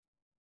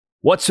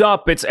What's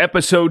up? It's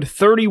episode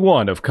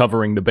 31 of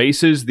Covering the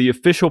Bases, the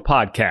official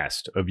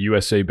podcast of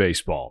USA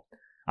Baseball.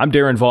 I'm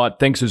Darren Vaught.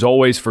 Thanks as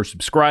always for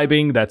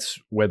subscribing. That's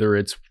whether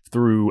it's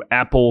through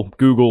Apple,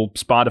 Google,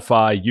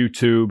 Spotify,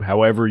 YouTube,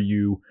 however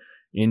you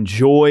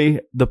enjoy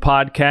the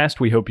podcast.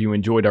 We hope you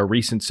enjoyed our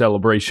recent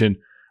celebration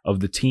of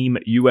the Team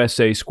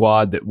USA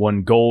squad that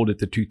won gold at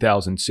the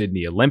 2000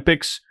 Sydney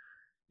Olympics.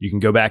 You can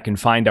go back and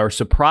find our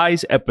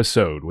surprise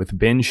episode with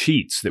Ben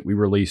Sheets that we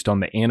released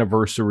on the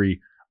anniversary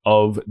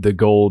of the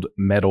gold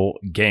medal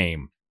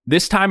game.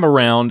 This time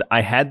around,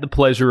 I had the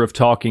pleasure of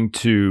talking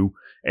to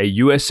a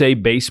USA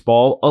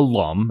Baseball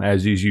alum,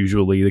 as is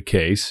usually the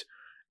case,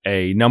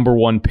 a number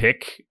one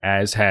pick,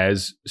 as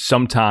has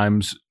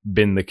sometimes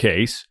been the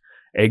case,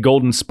 a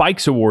Golden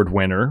Spikes Award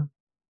winner,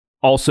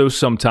 also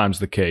sometimes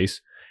the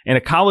case, and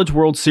a College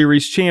World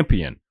Series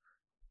champion.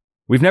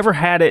 We've never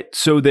had it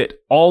so that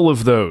all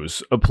of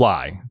those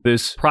apply.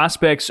 This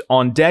Prospects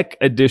on Deck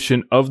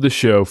edition of the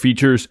show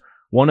features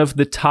one of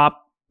the top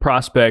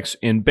prospects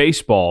in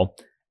baseball,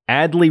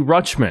 Adley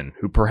Rutschman,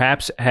 who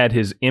perhaps had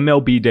his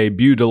MLB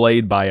debut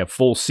delayed by a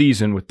full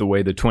season with the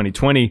way the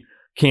 2020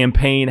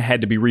 campaign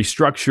had to be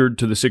restructured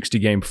to the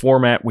 60-game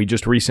format we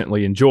just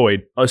recently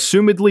enjoyed.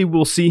 Assumedly,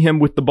 we'll see him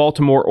with the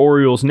Baltimore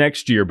Orioles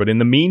next year, but in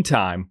the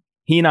meantime,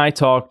 he and I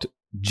talked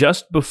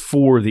just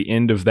before the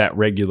end of that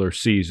regular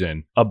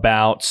season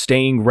about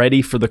staying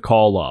ready for the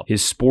call-up,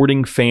 his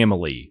sporting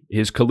family,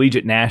 his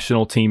collegiate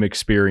national team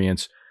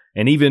experience,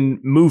 and even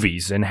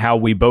movies, and how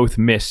we both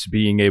miss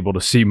being able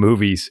to see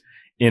movies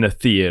in a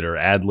theater.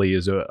 Adley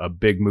is a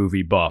big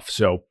movie buff.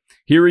 So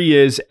here he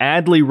is,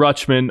 Adley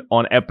Rutschman,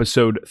 on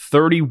episode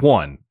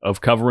 31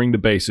 of Covering the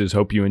Bases.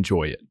 Hope you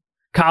enjoy it.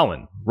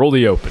 Colin, roll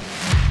the open.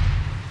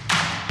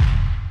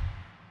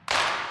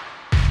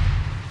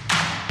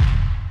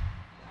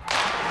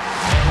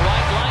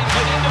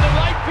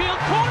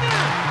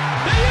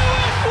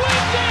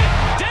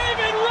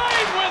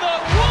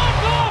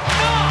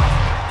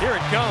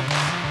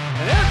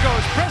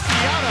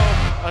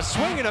 A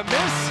swing and a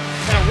miss,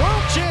 and a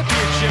world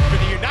championship for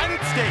the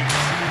United States.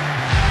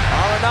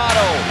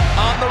 Arenado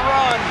on the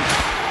run.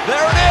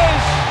 There it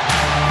is.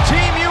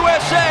 Team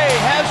USA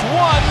has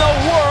won the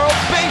World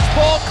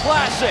Baseball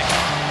Classic.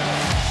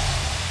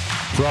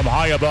 From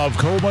high above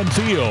Coleman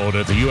Field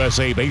at the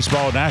USA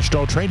Baseball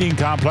National Training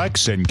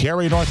Complex in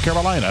Cary, North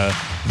Carolina,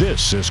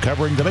 this is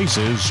Covering the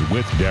Bases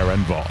with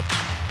Darren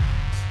Vaught.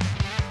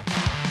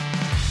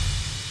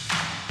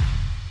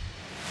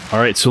 All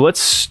right, so let's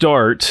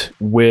start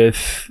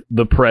with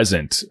the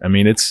present. I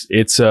mean, it's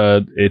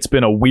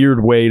been a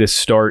weird way to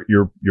start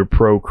your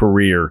pro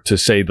career, to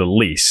say the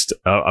least.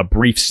 A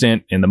brief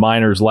stint in the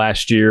minors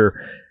last year,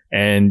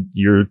 and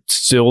you're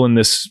still in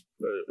this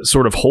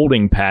sort of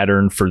holding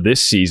pattern for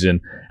this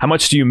season. How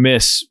much do you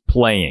miss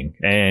playing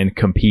and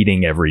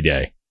competing every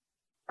day?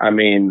 I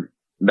mean,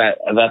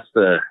 that's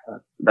the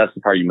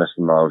part you miss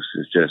the most,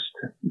 is just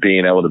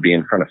being able to be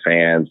in front of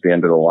fans, be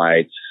under the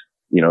lights,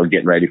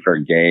 getting ready for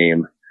a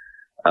game.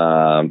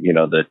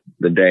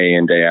 The day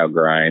in, day out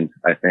grind,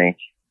 I think.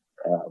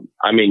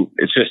 I mean,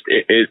 it's just,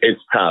 it's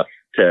tough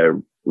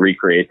to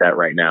recreate that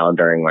right now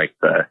during like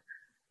the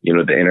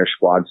inter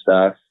squad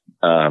stuff.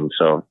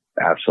 So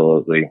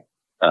absolutely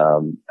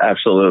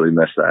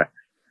miss that.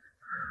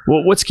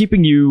 Well, what's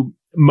keeping you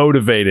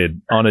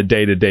motivated on a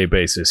day-to-day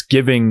basis,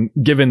 given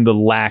the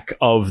lack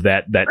of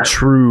that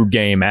true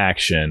game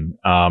action?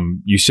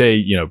 You say,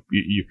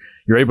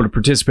 you're able to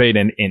participate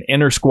in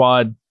inter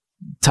squad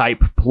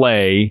type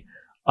play.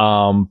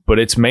 But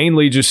it's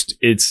mainly just,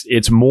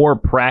 it's more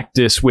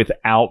practice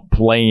without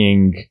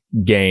playing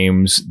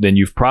games than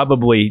you've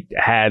probably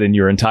had in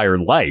your entire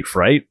life,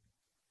 right?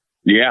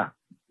 Yeah,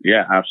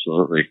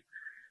 absolutely.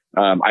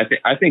 I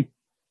think,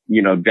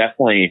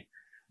 definitely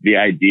the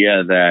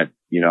idea that,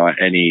 at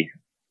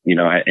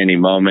any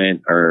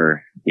moment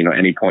or,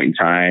 any point in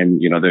time,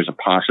 there's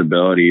a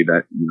possibility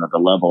that, the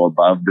level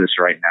above this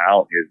right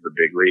now is the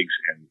big leagues,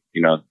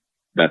 and,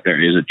 that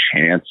there is a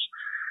chance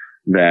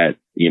that,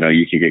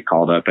 you could get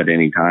called up at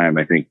any time,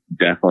 I think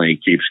definitely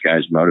keeps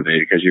guys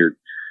motivated, because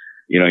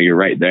you're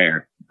right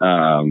there.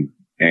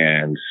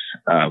 And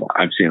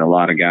I've seen a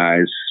lot of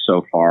guys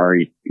so far,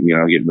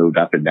 get moved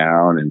up and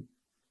down. And,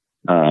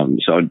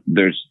 so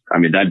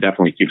that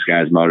definitely keeps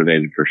guys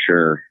motivated for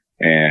sure.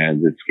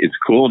 And it's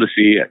cool to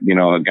see,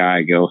 a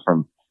guy go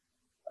from,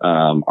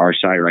 our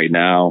side right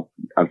now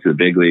up to the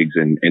big leagues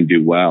and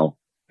do well.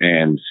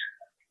 And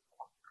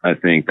I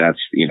think that's,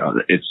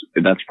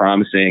 that's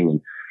promising.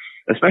 And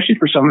especially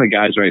for some of the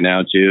guys right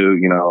now too,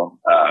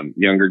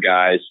 younger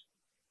guys,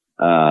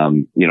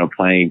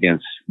 playing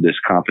against this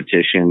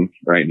competition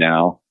right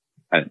now,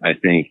 I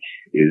think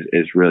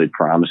is really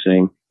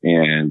promising,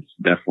 and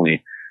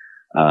definitely,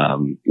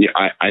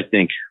 I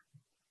think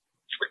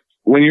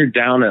when you're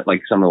down at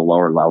like some of the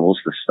lower levels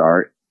to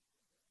start,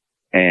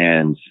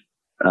 and,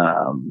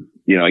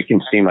 it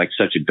can seem like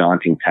such a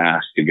daunting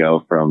task to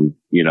go from,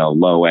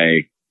 low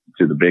A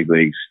to the big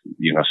leagues,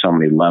 so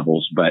many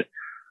levels, but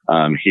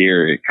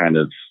here it kind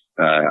of,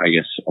 I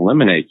guess,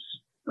 eliminates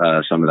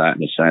some of that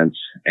in a sense.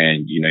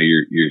 And,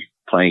 you're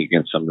playing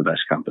against some of the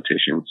best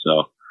competition.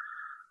 So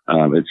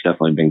it's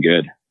definitely been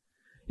good.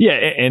 Yeah,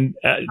 and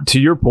to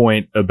your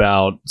point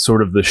about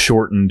sort of the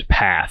shortened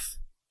path,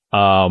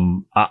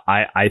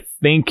 I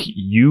think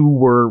you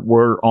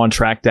were on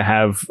track to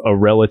have a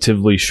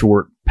relatively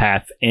short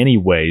path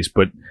anyways,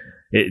 but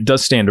it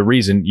does stand to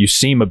reason you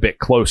seem a bit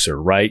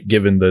closer, right?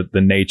 Given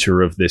the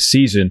nature of this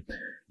season.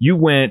 You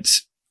went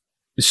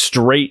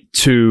straight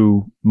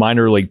to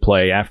minor league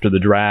play after the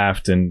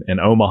draft and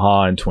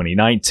Omaha in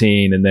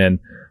 2019, and then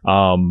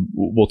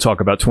we'll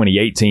talk about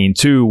 2018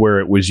 too, where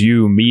it was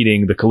you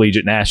meeting the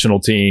collegiate national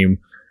team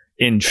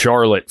in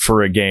Charlotte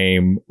for a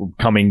game,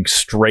 coming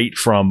straight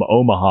from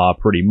Omaha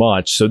pretty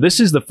much. So this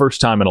is the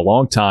first time in a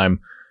long time,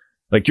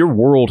 like, your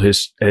world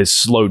has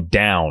slowed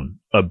down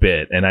a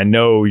bit. And I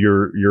know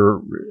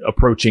you're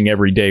approaching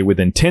every day with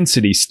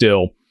intensity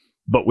still,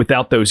 but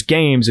without those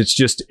games, it's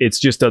just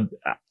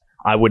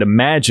I would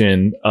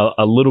imagine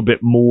a little bit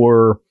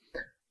more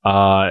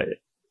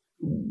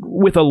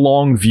with a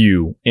long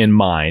view in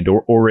mind,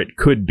 or it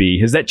could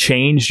be. Has that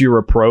changed your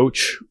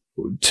approach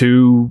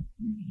to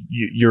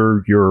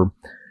your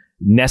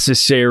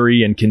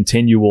necessary and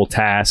continual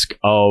task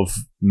of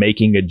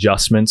making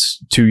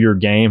adjustments to your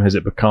game? Has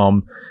it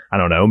become, I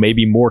don't know,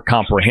 maybe more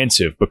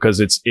comprehensive because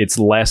it's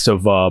less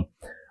of a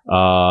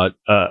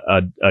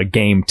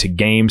game to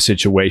game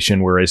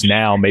situation, whereas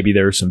now maybe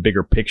there are some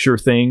bigger picture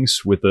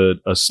things with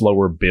a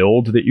slower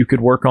build that you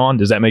could work on?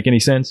 Does that make any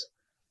sense?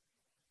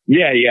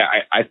 Yeah.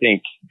 I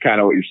think kind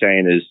of what you're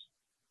saying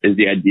is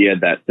the idea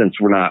that since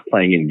we're not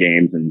playing in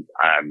games and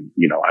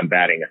I'm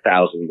batting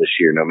 1,000 this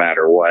year, no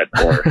matter what,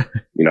 or,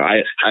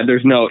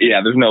 there's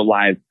no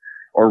live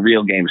or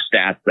real game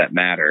stats that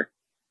matter,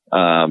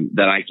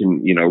 that I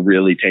can,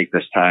 really take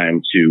this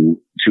time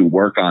to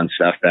work on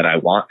stuff that I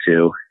want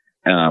to,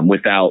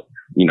 without,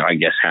 I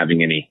guess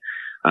having any,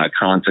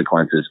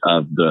 consequences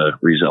of the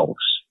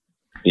results,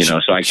 so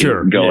I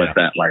can go with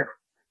that,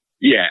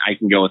 I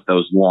can go with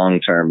those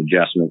long-term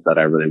adjustments that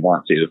I really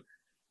want to,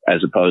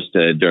 as opposed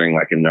to during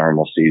like a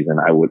normal season.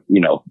 I would,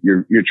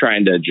 you're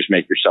trying to just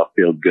make yourself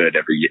feel good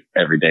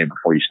every day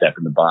before you step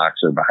in the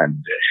box or behind the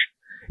dish.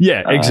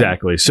 Yeah,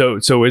 exactly. So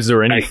is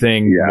there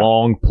anything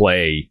long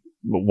play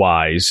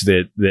wise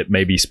that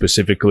maybe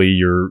specifically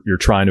you're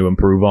trying to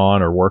improve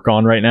on or work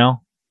on right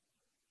now?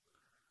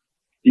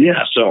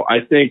 Yeah. So I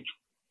think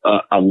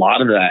a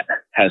lot of that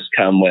has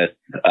come with,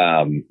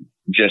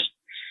 just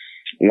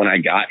when I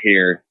got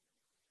here,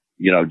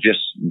 just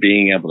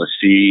being able to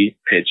see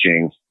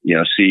pitching,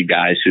 see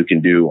guys who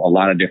can do a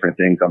lot of different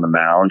things on the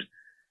mound.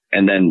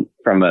 And then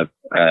from a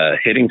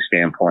hitting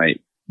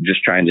standpoint,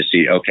 just trying to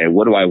see, okay,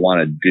 what do I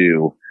want to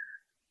do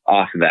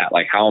off of that?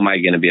 Like, how am I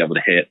going to be able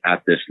to hit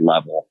at this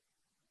level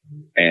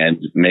and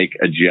make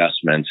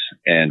adjustments?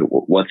 And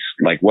what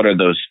are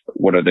those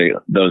going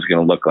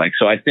to look like?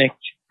 So I think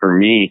for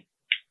me,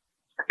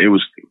 it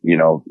was,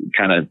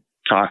 kind of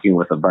talking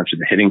with a bunch of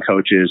the hitting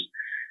coaches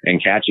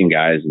and catching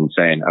guys and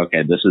saying,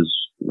 okay, this is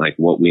like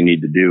what we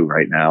need to do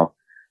right now.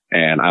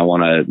 And I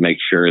want to make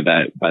sure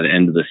that by the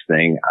end of this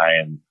thing,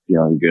 I am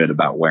feeling good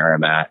about where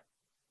I'm at,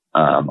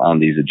 on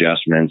these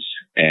adjustments.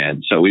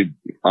 And so we've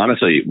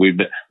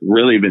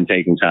really been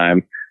taking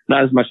time,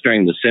 not as much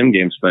during the sim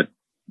games, but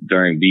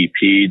during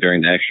BP,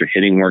 during the extra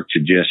hitting work, to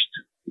just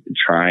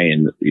try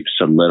and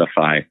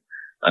solidify,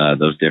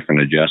 those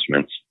different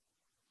adjustments,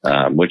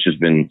 which has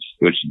been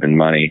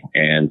money.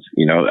 And,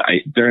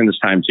 during this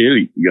time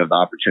too, you have the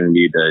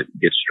opportunity to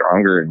get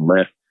stronger and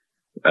lift.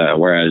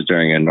 Whereas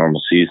during a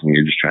normal season,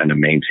 you're just trying to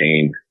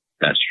maintain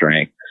that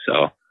strength.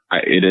 So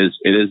it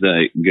is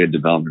a good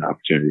development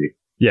opportunity.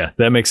 Yeah,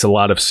 that makes a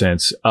lot of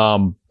sense.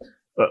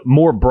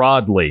 More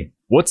broadly,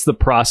 what's the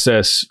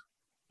process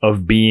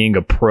of being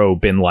a pro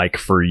been like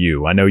for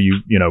you? I know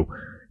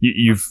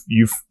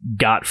you've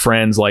got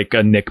friends like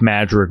a Nick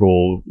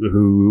Madrigal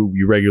who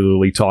you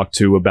regularly talk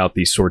to about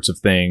these sorts of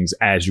things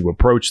as you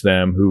approach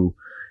them, who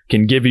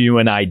can give you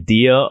an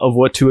idea of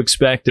what to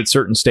expect at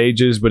certain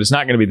stages, but it's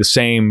not going to be the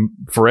same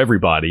for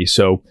everybody.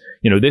 So,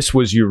 this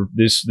was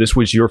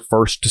your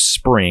first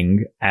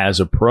spring as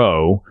a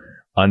pro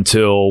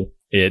until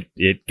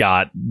it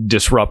got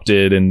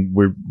disrupted, and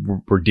we're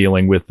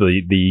dealing with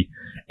the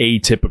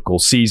atypical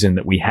season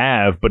that we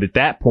have. But at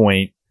that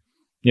point,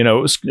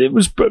 it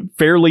was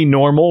fairly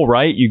normal,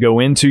 right? You go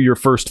into your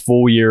first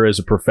full year as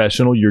a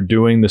professional, you're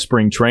doing the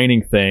spring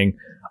training thing.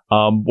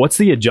 What's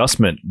the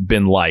adjustment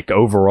been like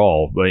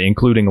overall,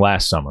 including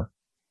last summer?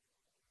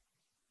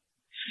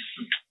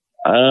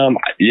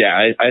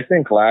 I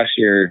think last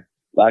year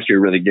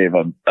really gave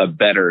a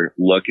better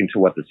look into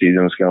what the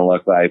season was going to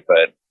look like.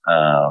 But,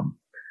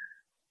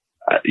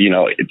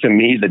 to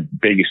me, the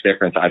biggest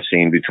difference I've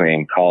seen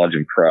between college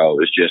and pro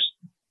is just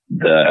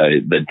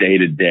the day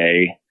to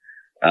day,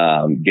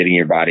 getting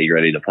your body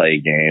ready to play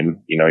a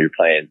game. You're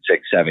playing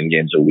 6-7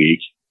 games a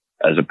week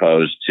as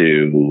opposed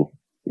to,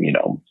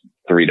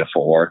 3 to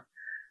 4.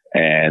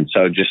 And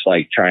so just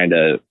like trying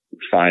to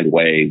find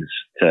ways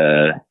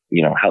to,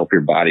 help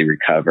your body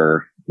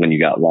recover when you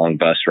got long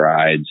bus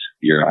rides,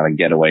 you're on a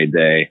getaway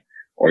day,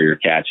 or you're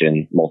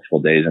catching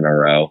multiple days in a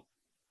row.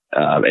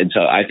 And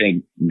so I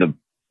think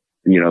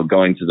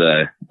going to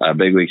the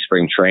big league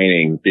spring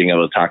training, being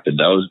able to talk to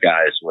those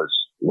guys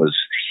was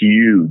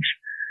huge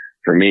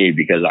for me,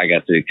 because I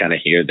got to kind of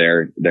hear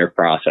their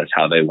process,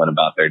 how they went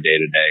about their day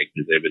to day,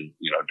 because they've been,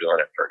 doing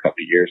it for a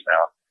couple of years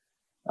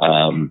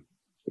now.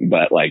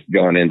 But like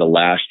going into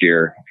last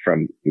year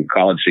from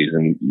college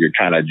season, you're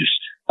kind of just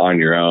on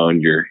your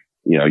own. You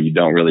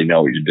don't really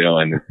know what you're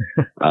doing.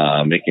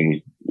 It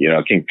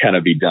can kind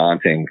of be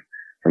daunting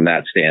from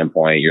that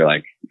standpoint. You're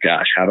like,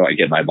 gosh, how do I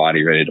get my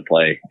body ready to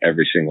play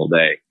every single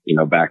day,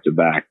 back to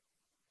back?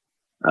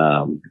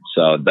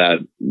 So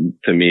that,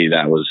 to me,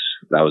 that was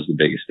the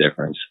biggest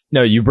difference.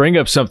 No, you bring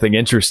up something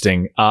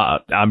interesting.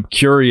 I'm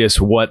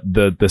curious what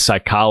the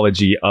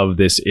psychology of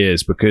this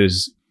is,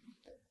 because,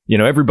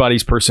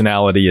 everybody's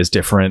personality is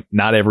different.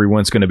 Not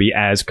everyone's going to be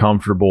as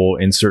comfortable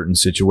in certain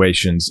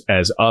situations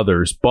as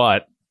others,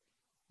 but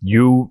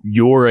you're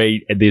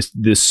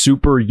this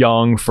super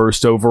young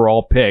first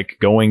overall pick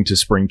going to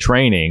spring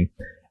training.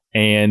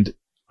 And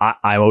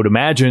I would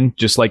imagine,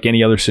 just like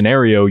any other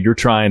scenario, you're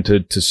trying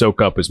to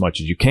soak up as much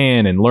as you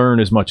can and learn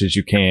as much as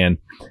you can.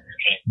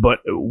 But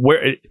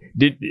where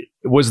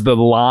was the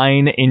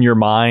line in your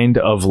mind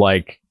of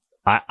like,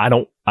 I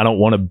don't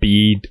want to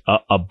be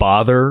a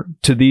bother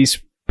to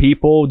these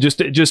people,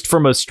 just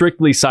from a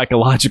strictly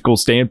psychological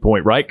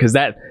standpoint, right? Because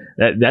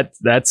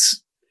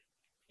that's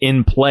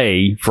in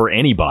play for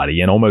anybody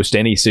in almost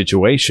any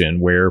situation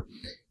where,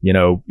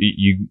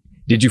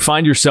 did you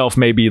find yourself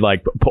maybe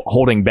like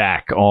holding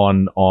back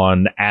on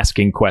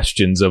asking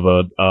questions of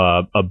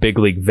a big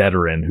league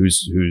veteran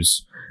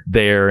who's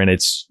there, and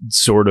it's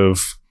sort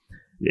of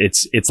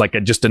it's like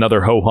just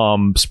another ho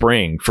hum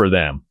spring for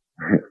them?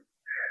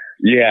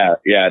 Yeah.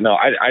 No,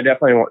 I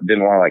definitely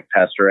didn't want to like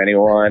pester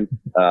anyone.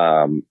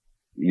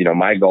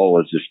 My goal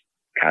was just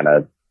kind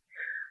of,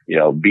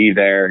 be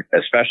there,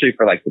 especially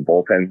for like the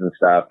bullpens and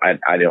stuff.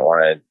 I didn't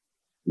want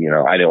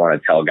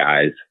to tell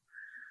guys,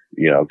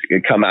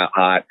 come out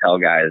hot, tell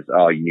guys,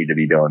 oh, you need to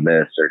be doing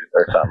this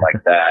or something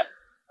like that.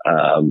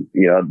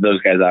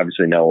 Those guys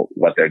obviously know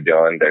what they're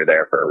doing. They're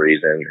there for a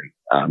reason.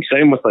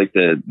 Same with like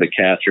the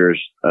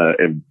catchers,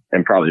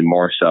 and probably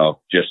more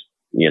so just,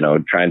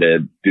 trying to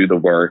do the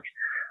work.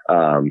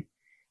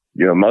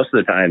 Most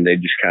of the time they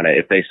just kind of,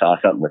 if they saw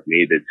something with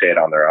me, they'd say it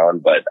on their own.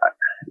 But,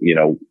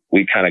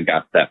 we kind of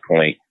got to that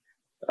point,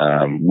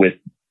 with,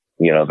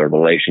 the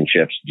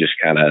relationships, just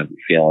kind of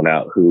feeling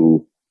out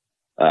who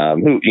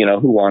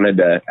wanted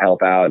to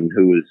help out and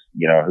who's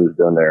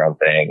doing their own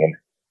thing. And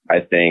I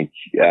think,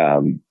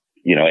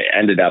 it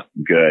ended up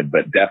good,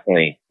 but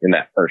definitely in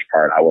that first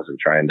part, I wasn't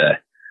trying to,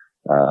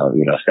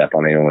 step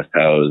on anyone's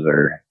toes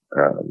or,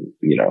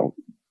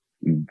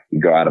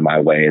 go out of my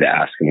way to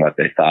ask them what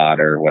they thought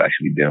or what I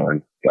should be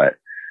doing. But,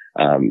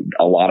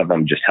 a lot of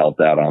them just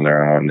helped out on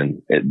their own,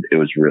 and it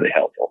was really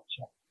helpful.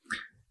 So.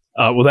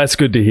 Well, that's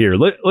good to hear.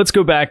 Let's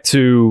go back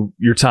to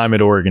your time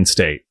at Oregon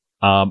State.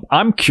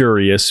 I'm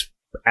curious,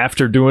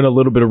 after doing a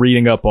little bit of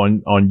reading up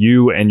on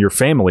you and your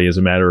family, as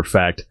a matter of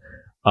fact,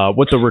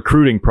 what the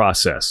recruiting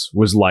process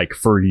was like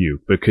for you,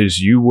 because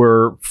you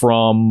were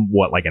from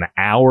like an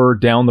hour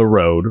down the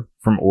road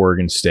from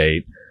Oregon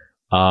State.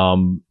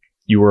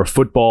 You were a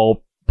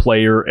football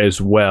player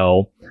as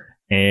well,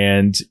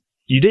 and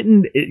you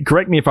didn't,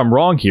 correct me if I'm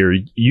wrong here,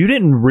 you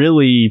didn't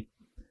really,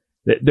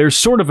 there's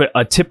sort of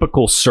a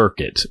typical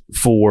circuit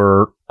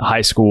for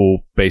high school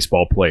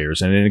baseball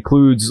players, and it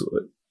includes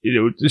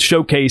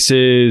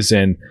showcases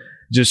and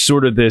just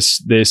sort of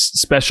this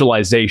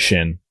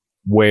specialization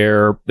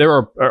where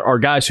there are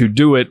guys who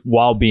do it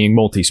while being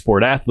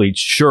multi-sport athletes,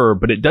 sure,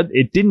 but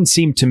it didn't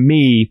seem to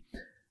me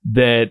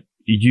that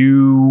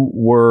you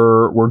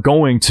were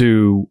going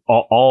to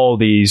all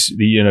these,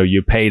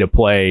 you pay to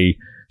play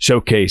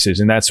showcases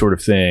and that sort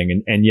of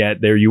thing. And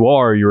yet there you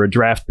are, you're a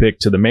draft pick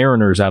to the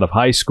Mariners out of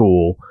high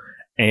school,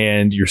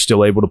 and you're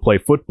still able to play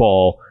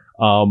football.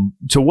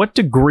 To what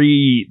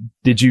degree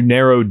did you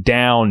narrow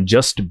down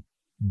just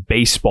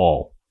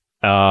baseball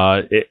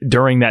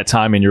during that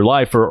time in your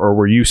life, or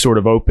were you sort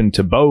of open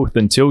to both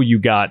until you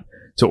got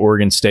to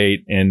Oregon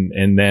State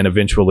and then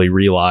eventually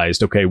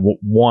realized, okay,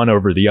 one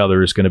over the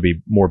other is going to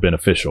be more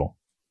beneficial?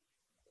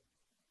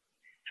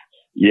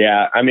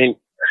 Yeah, I mean,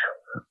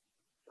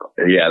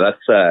 that's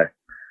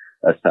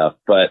tough.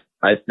 But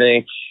I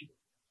think,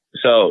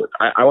 so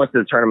I went to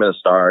the Tournament of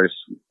Stars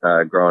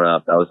growing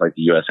up. That was like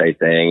the USA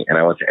thing, and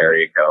I went to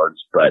area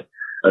codes. But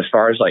as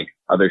far as like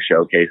other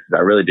showcases, I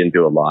really didn't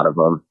do a lot of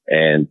them.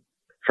 And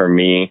for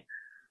me,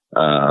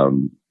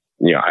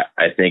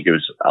 I think it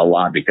was a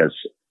lot because,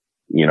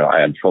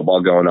 I had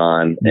football going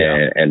on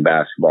and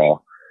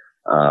basketball.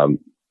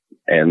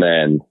 And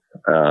then,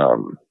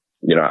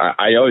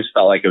 I always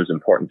felt like it was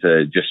important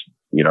to just,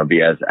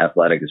 be as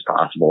athletic as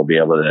possible, be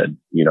able to,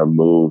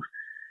 move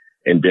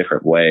in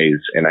different ways.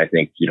 And I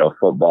think,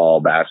 football,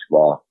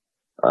 basketball,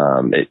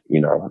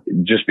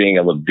 just being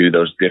able to do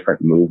those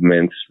different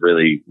movements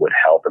really would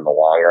help in the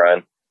long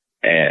run.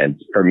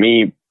 And for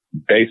me,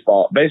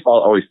 baseball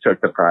always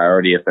took the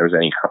priority if there was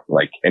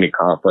any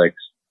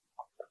conflicts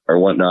or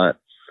whatnot.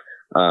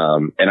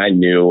 And I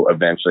knew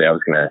eventually I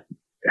was going to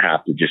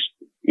have to just,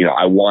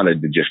 I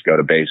wanted to just go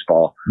to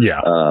baseball.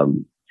 Yeah.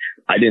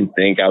 I didn't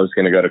think I was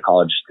going to go to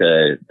college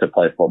to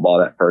play football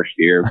that first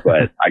year,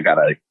 but I got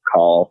a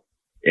call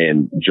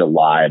in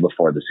July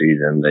before the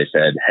season. They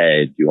said,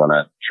 "Hey, do you want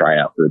to try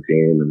out for the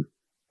team?" And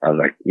I was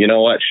like, "You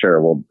know what?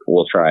 Sure.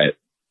 We'll try it."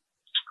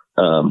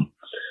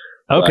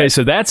 Okay.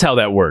 So that's how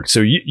that worked.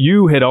 So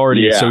you had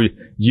already, so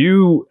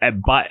you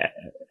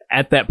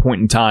at that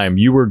point in time,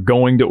 you were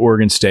going to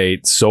Oregon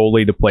State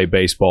solely to play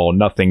baseball,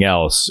 nothing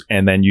else.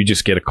 And then you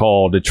just get a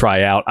call to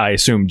try out, I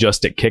assume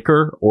just at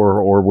kicker,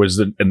 or was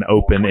it an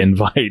open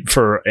invite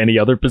for any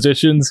other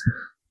positions?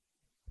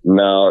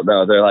 No,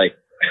 they're like,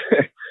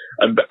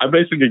 I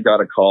basically got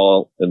a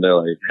call and they're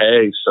like,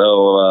 "Hey,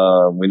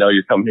 so, we know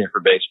you're coming here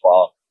for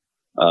baseball.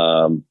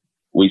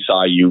 We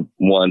saw you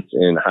once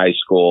in high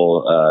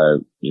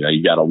school.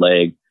 You got a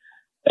leg.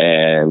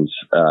 And,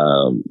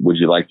 would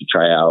you like to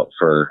try out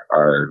for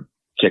our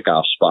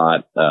kickoff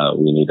spot?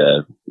 We need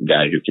a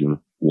guy who can,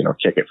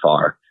 kick it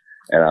far."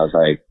 And I was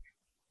like,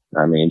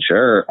 I mean,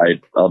 sure,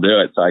 I'll do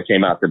it. So I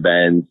came out to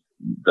Bend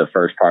the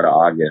first part of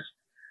August.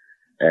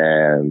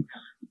 And,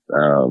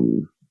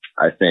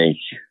 I think,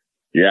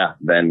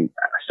 then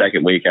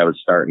second week I was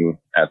starting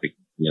at the,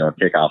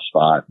 kickoff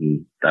spot,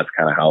 and that's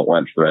kind of how it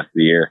went for the rest of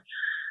the year.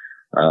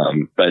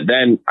 But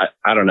then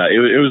I don't know,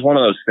 it was one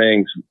of those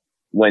things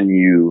when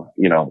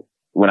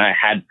when I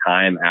had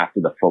time after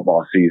the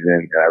football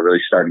season and I really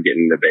started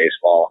getting into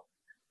baseball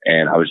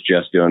and I was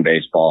just doing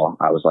baseball,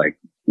 I was like,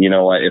 you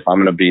know what, if I'm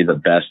going to be the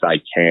best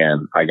I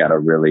can, I got to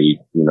really,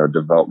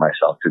 devote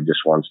myself to just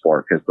one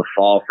sport. Cause the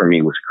fall for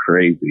me was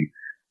crazy.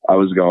 I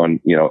was going,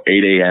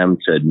 8 a.m.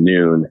 to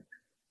noon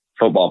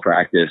football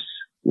practice,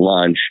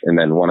 lunch, and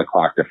then 1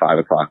 o'clock to 5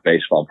 o'clock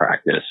baseball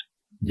practice.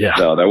 Yeah.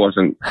 So there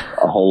wasn't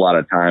a whole lot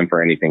of time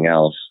for anything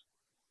else.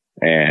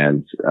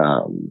 And,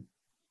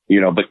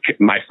 but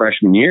my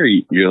freshman year,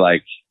 you're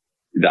like,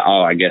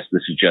 I guess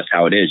this is just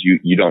how it is.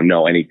 You don't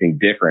know anything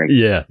different.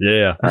 Yeah.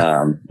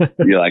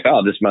 You're like,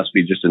 oh, this must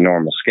be just a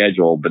normal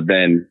schedule. But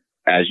then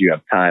as you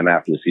have time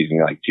after the season,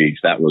 you're like, geez,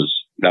 that was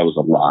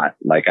a lot.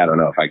 Like, I don't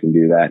know if I can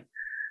do that.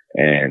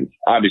 And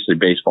obviously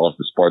baseball is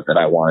the sport that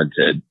I wanted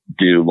to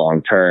do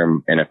long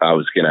term. And if I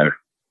was going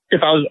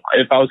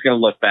to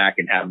look back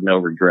and have no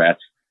regrets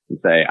and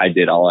say I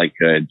did all I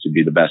could to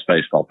be the best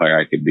baseball player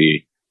I could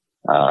be,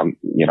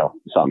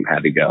 something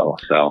had to go.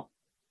 So.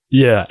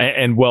 Yeah.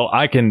 And well,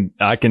 I can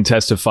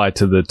testify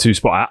to the two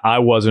sport. I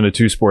wasn't a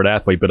two sport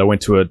athlete, but I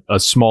went to a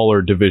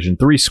smaller Division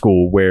III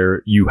school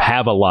where you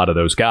have a lot of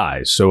those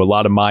guys. So a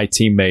lot of my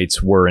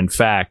teammates were in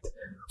fact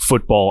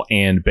football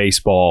and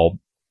baseball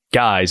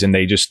guys, and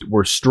they just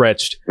were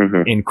stretched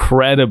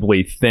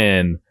incredibly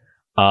thin.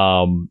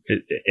 And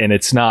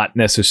it's not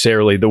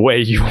necessarily the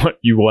way you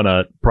want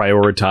to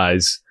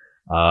prioritize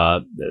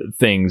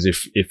things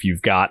if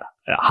you've got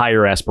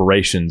higher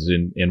aspirations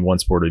in one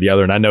sport or the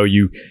other. And I know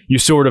you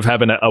sort of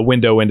have a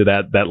window into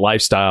that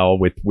lifestyle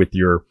with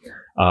your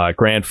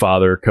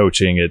grandfather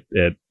coaching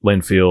at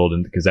Linfield,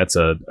 and because that's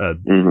a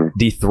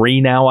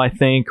D3 now, I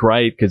think,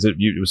 right? Because it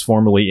was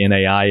formerly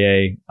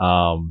NAIA.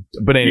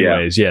 But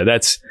anyways,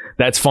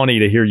 that's funny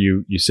to hear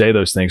you say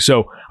those things.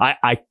 So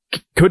I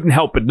couldn't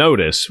help but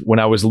notice when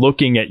I was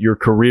looking at your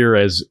career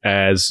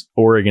as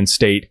Oregon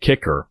State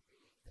kicker,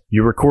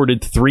 you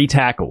recorded 3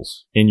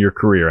 tackles in your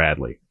career,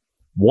 Adley.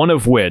 One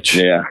of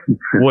which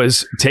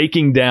was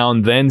taking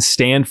down then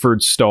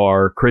Stanford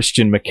star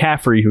Christian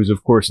McCaffrey, who's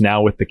of course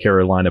now with the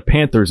Carolina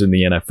Panthers in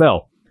the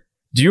NFL.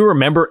 Do you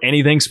remember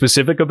anything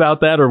specific about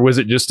that, or was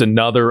it just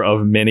another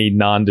of many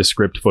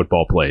nondescript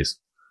football plays?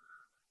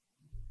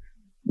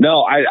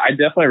 No, I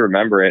definitely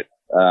remember it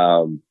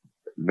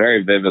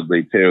very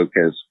vividly too,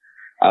 because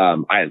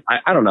I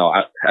don't know,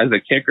 as a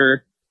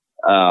kicker,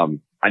 I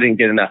didn't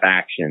get enough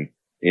action.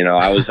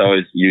 I was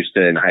always used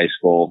to in high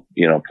school,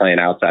 playing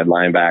outside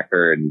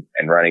linebacker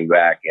and running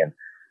back. And,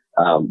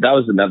 that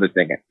was another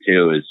thing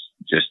too, is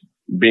just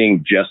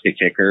being just a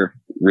kicker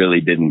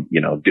really didn't,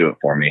 do it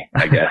for me,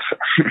 I guess.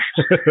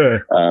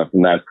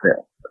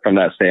 From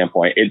that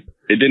standpoint, it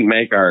didn't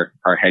make our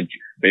head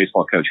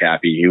baseball coach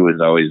happy. He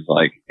was always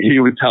like, he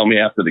would tell me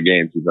after the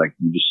games, he's like,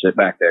 you just sit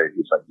back there.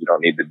 He's like, you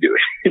don't need to do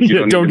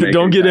it.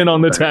 Don't get in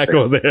on the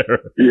tackle there.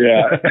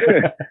 Yeah.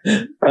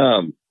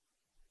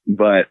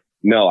 But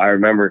no, I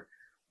remember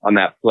on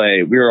that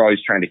play, we were always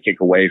trying to kick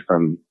away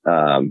from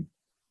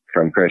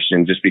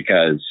Christian just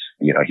because,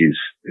 he's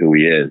who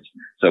he is.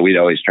 So we'd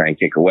always try and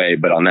kick away.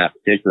 But on that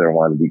particular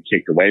one, we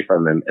kicked away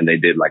from him and they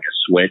did like a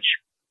switch,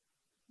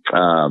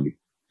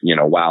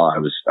 while I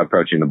was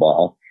approaching the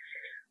ball.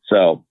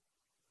 So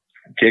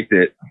kicked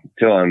it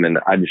to him. And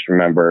I just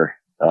remember,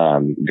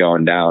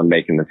 going down,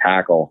 making the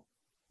tackle,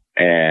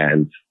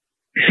 and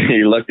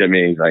he looked at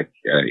me. He's like,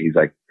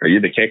 "Are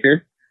you the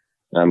kicker?"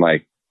 And I'm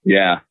like,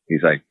 "Yeah."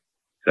 He's like,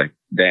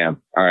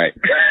 "Damn. All right."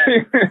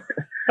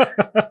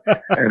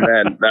 And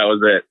then that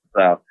was it.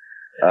 So,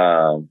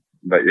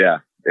 but yeah,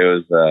 it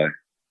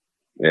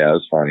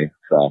was funny.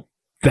 So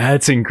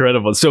that's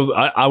incredible. So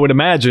I would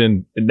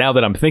imagine, now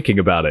that I'm thinking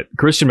about it,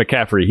 Christian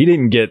McCaffrey, he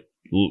didn't get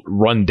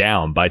run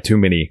down by too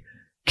many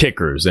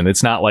kickers. And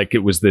it's not like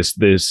it was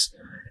this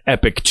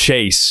epic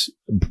chase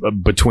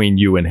between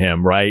you and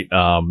him, right?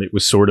 It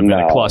was sort of in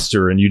a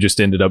cluster, and you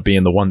just ended up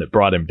being the one that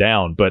brought him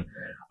down. But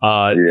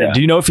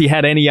do you know if he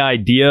had any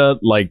idea,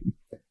 like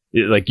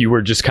you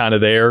were just kind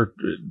of there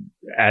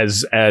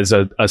as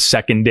a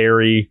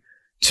secondary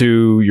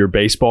to your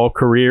baseball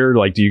career?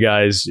 Like, do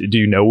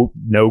you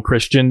know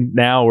Christian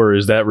now, or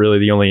is that really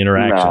the only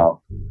interaction?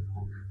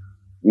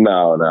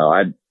 No.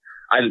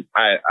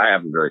 I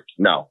haven't really.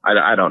 No,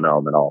 I don't know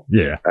him at all.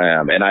 Yeah.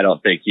 And I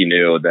don't think he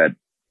knew that,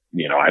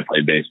 I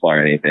played baseball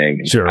or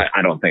anything. Sure.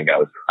 I don't think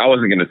I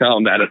wasn't going to tell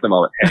him that at the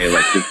moment. Hey,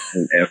 like, this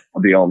is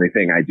the only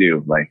thing I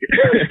do. Like,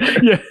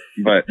 yeah.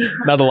 But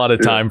not a lot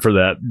of time for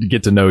that to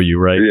get to know you,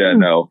 right? Yeah,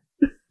 no.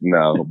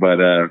 But,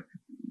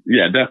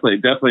 yeah,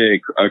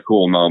 definitely a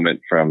cool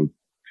moment from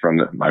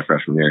my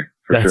freshman year.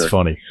 That's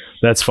funny.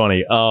 That's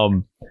funny.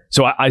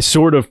 So I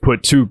sort of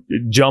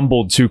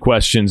jumbled two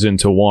questions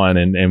into one,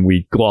 and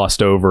we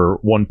glossed over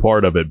one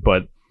part of it,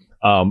 but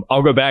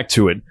I'll go back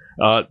to it.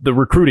 The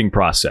recruiting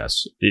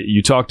process.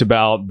 You talked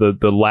about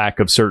the lack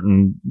of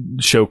certain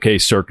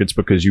showcase circuits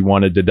because you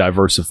wanted to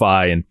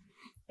diversify,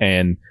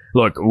 and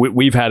look,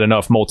 we've had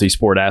enough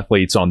multi-sport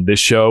athletes on this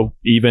show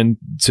even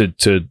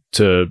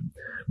to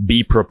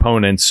be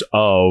proponents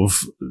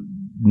of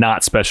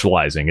not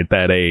specializing at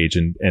that age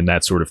and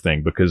that sort of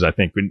thing, because I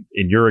think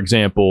in your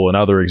example and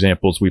other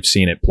examples, we've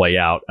seen it play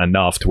out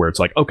enough to where it's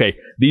like, okay,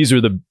 these are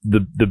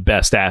the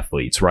best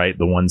athletes, right?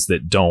 The ones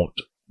that don't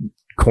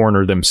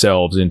corner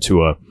themselves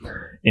into a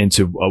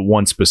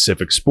one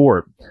specific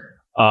sport.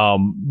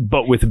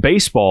 But with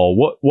baseball,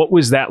 what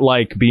was that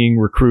like being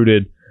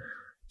recruited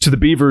to the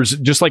Beavers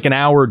just like an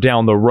hour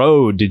down the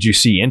road? Did you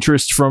see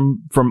interest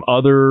from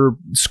other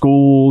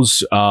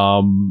schools?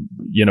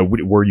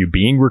 Were you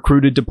being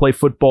recruited to play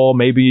football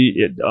maybe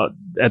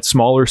at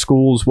smaller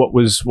schools? What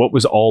was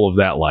all of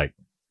that like?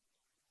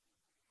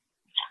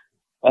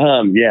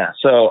 Yeah.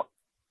 So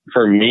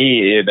for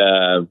me,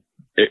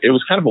 it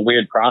was kind of a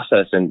weird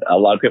process, and a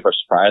lot of people are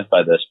surprised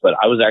by this, but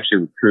I was actually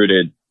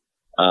recruited,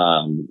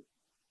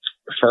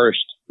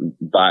 first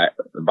by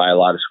a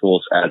lot of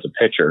schools as a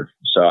pitcher.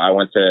 So I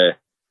went to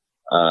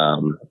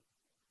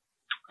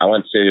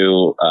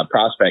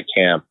prospect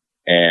camp,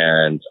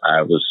 and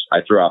I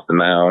threw off the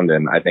mound,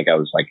 and I think I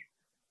was like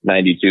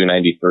 92,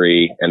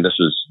 93. And this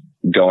was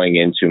going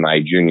into my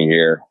junior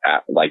year,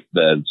 at like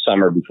the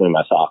summer between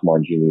my sophomore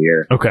and junior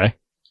year. Okay.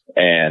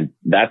 And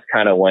that's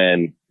kind of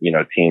when,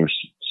 teams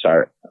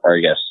start, or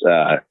I guess,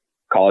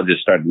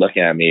 colleges started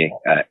looking at me,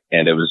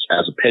 and it was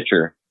as a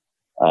pitcher.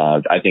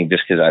 I think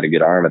just because I had a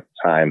good arm at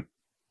the time.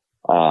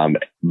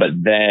 But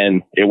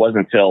then it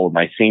wasn't until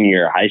my senior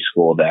year of high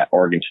school that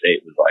Oregon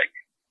State was like,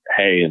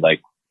 hey,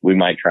 like, we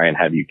might try and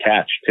have you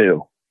catch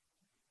too.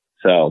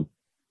 So,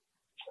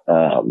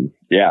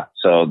 yeah.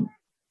 So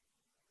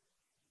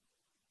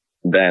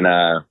then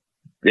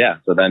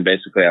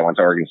basically I went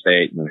to Oregon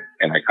State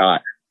and I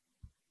caught.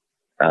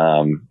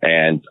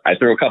 And I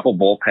threw a couple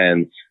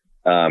bullpens,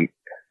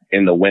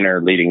 in the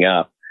winter leading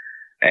up,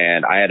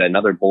 and I had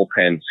another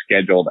bullpen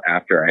scheduled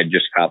after I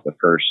just caught the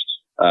first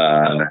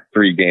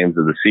 3 games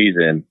of the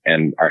season,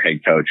 and our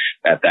head coach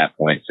at that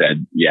point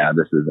said, yeah,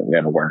 this isn't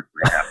going to work.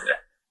 We're going to have to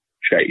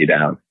shut you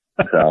down.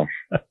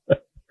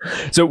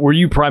 So were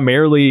you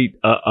primarily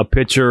a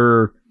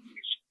pitcher,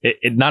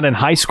 not in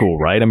high school,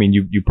 right? I mean,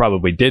 you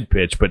probably did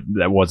pitch, but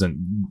that wasn't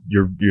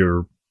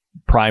your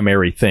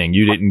primary thing.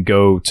 You didn't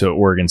go to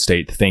Oregon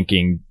State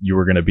thinking you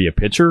were going to be a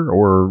pitcher,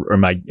 or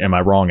am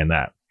I wrong in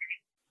that?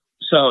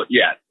 So,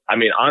 yeah, I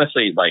mean,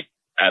 honestly, like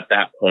at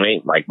that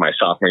point, like my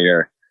sophomore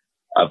year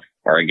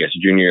or I guess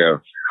junior year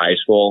of high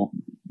school,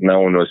 no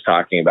one was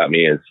talking about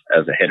me as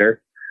a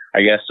hitter,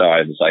 I guess. So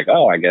I was like,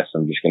 oh, I guess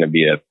I'm just going to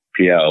be a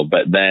PO.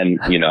 But then,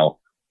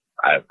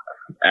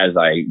 as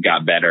I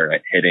got better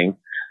at hitting,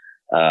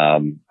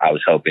 I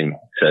was hoping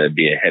to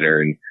be a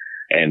hitter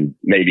and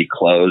maybe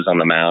close on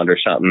the mound or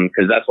something.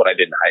 Cause that's what I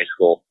did in high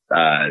school.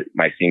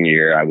 My senior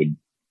year, I would,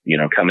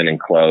 come in and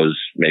close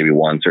maybe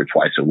once or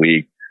twice a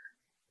week.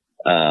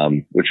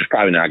 Which is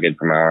probably not good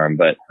for my arm,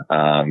 but,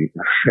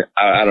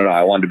 I don't know.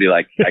 I wanted to be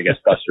like, I guess,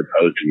 Buster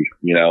Posey,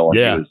 when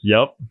he was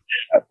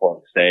at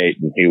Florida State,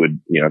 and he would,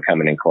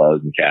 come in and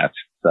close and catch.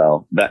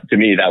 So that, to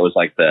me, that was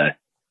like the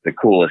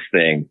coolest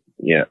thing,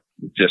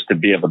 just to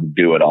be able to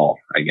do it all,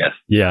 I guess.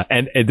 Yeah.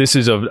 And this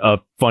is a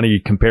funny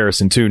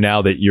comparison too.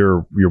 Now that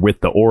you're with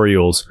the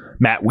Orioles,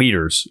 Matt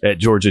Wieters at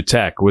Georgia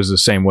Tech was the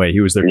same way. He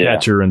was their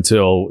catcher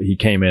until he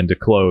came in to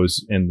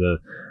close in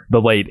the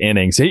late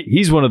innings.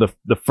 He's one of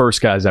the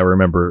first guys I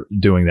remember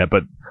doing that.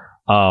 But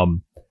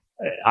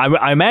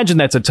I imagine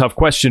that's a tough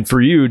question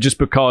for you, just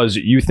because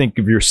you think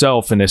of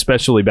yourself, and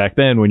especially back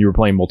then when you were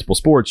playing multiple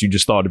sports, you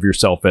just thought of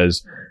yourself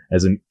as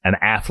an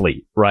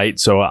athlete, right?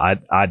 So I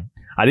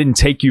didn't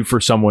take you for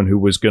someone who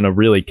was going to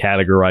really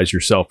categorize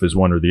yourself as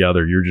one or the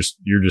other. You're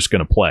just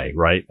going to play,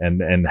 right?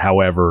 And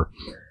however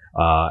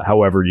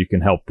you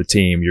can help the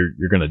team,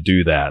 you're going to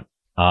do that.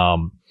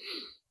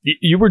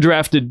 You were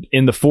drafted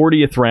in the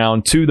 40th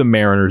round to the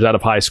Mariners out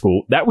of high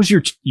school. That was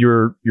your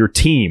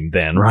team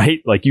then, right?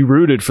 Like you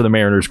rooted for the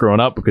Mariners growing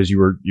up because you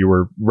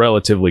were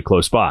relatively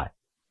close by.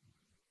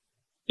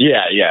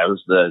 Yeah. It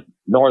was the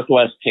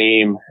Northwest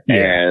team,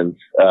 and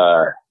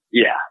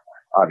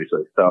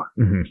obviously. So,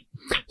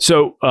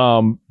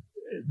 So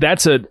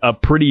that's a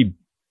pretty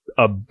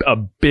a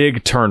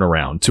big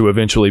turnaround to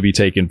eventually be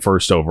taken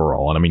first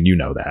overall, and I mean, you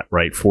know that,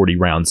 right? 40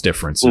 rounds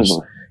difference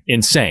is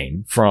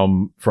insane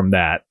from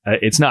that.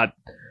 It's not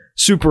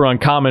super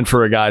uncommon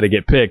for a guy to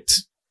get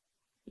picked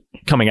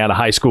coming out of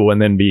high school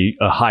and then be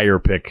a higher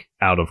pick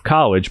out of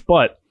college.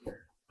 But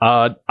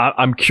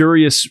I'm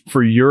curious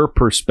for your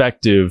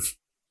perspective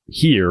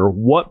here,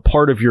 what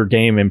part of your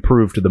game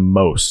improved the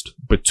most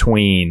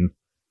between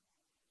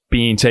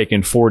being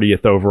taken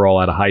 40th overall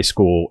out of high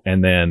school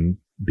and then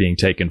being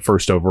taken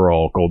first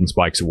overall, Golden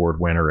Spikes Award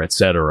winner, et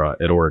cetera,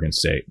 at Oregon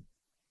State?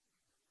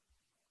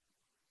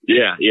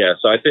 Yeah.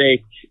 So I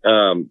think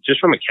just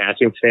from a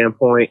catching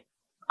standpoint,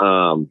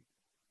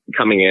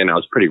 coming in, I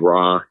was pretty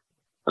raw.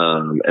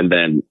 And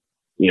then,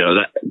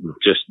 that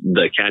just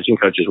the catching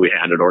coaches we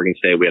had at Oregon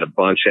State, we had a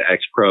bunch of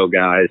ex-pro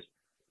guys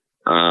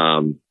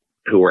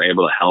who were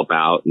able to help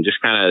out and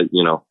just kind of,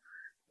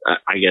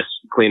 I guess,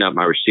 clean up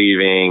my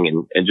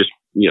receiving and just,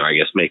 I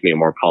guess make me a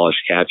more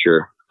polished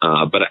catcher.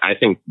 But I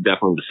think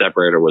definitely the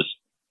separator was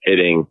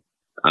hitting.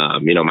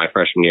 My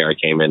freshman year I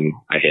came in,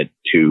 I hit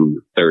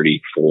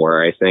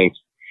 234, I think.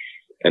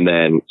 And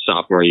then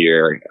sophomore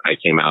year I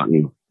came out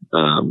and,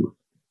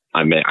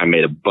 I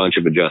made a bunch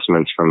of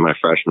adjustments from my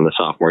freshman to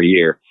sophomore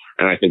year.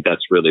 And I think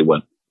that's really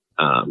what,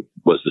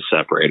 was the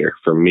separator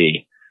for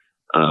me,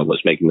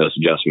 was making those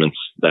adjustments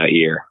that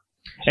year.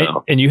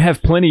 So. And you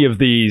have plenty of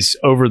these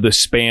over the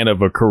span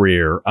of a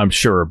career, I'm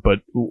sure, but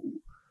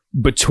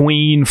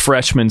between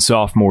freshman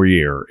sophomore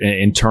year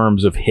in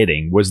terms of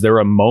hitting, was there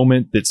a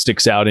moment that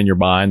sticks out in your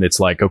mind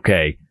that's like,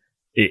 okay,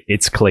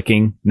 it's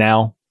clicking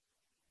now?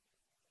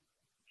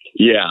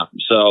 Yeah.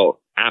 So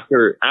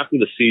after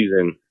the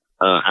season,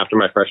 after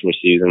my freshman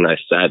season, I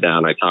sat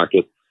down, I talked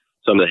with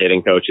some of the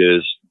hitting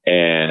coaches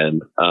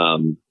and,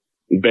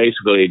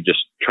 basically just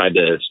tried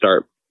to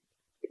start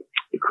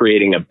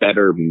creating a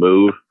better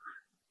move,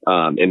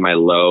 in my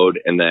load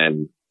and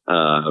then,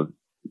 and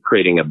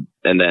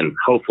then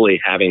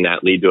hopefully having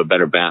that lead to a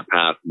better bat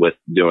path with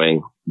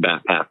doing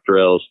bat path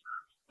drills.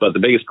 But the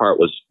biggest part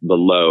was the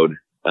load.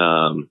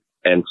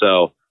 And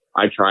so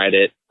I tried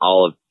it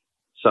all of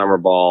summer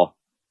ball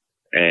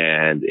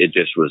and it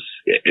was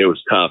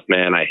tough,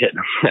 man. I hit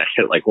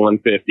like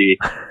 150,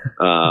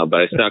 but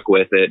I stuck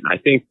with it. I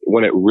think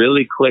when it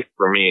really clicked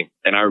for me,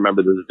 and I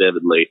remember this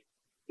vividly,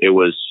 it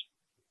was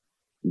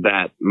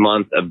that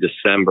month of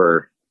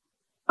December,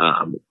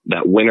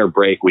 that winter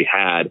break we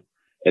had.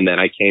 And then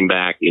I came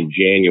back in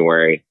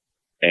January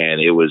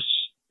and it was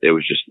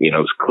just, it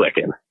was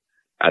clicking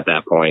at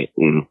that point.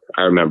 And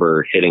I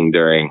remember hitting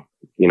during,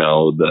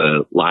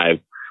 the live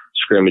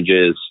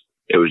scrimmages.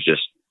 It was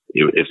just,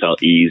 it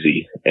felt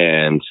easy.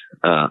 And,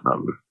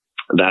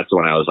 that's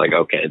when I was like,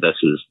 okay, this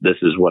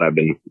is what I've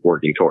been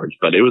working towards.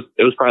 But it was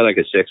probably like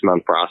a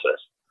 6-month process.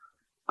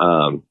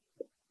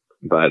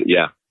 But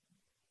yeah.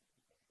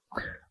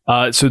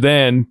 So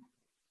then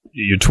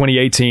you're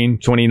 2018,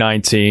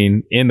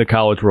 2019 in the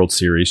College World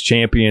Series,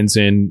 champions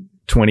in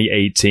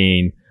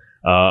 2018.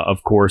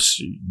 Of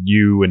course,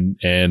 you and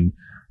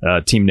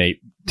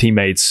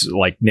teammates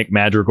like Nick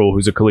Madrigal,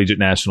 who's a collegiate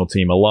national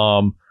team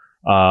alum,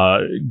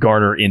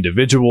 garner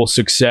individual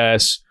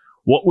success.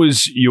 What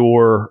was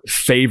your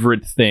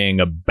favorite thing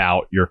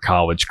about your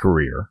college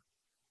career?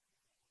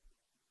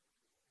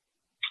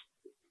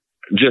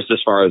 Just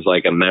as far as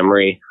like a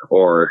memory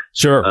or...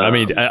 Sure. I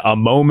mean, a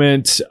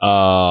moment,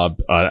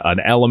 an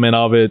element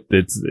of it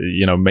that's,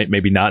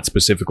 maybe not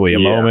specifically a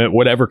moment,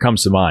 whatever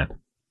comes to mind.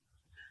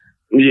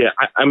 Yeah.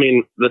 I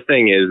mean, the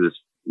thing is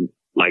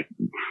like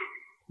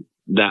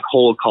that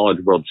whole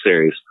College World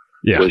Series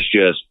was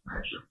just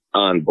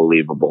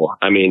unbelievable.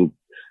 I mean,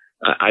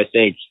 I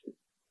think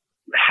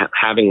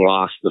having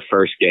lost the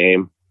first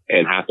game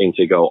and having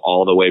to go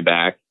all the way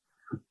back,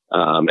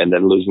 and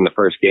then losing the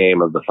first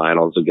game of the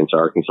finals against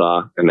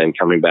Arkansas and then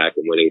coming back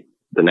and winning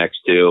the next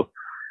two.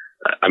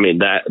 I mean,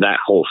 that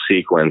whole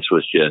sequence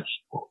was just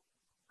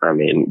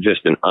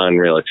an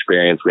unreal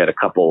experience. We had a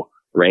couple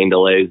rain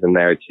delays in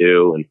there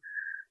too. And,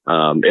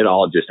 it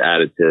all just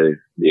added to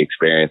the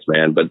experience,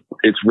 man. But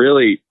it's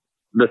really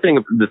the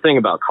thing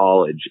about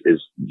college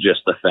is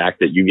just the fact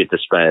that you get to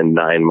spend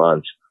 9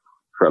 months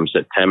from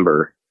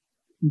September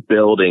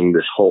building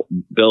this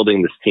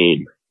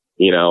team.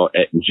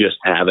 And just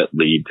have it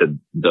lead to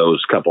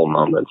those couple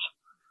moments.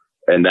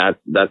 And that's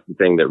the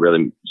thing that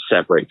really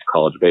separates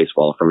college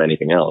baseball from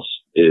anything else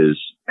is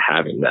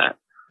having that.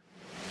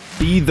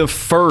 Be the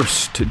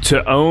first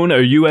to own a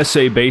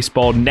USA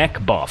Baseball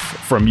neck buff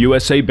from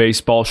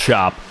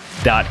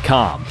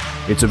usabaseballshop.com.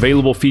 It's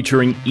available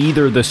featuring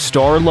either the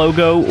star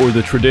logo or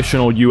the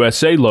traditional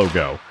USA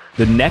logo.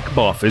 The neck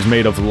buff is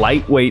made of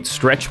lightweight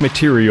stretch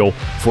material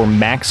for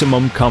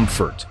maximum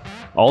comfort.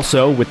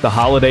 Also, with the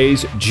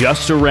holidays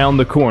just around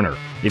the corner,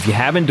 if you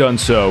haven't done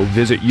so,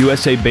 visit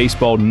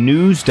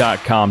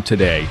usabaseballnews.com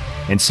today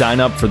and sign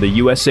up for the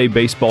USA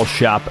Baseball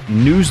Shop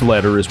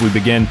newsletter as we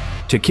begin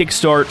to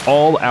kickstart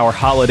all our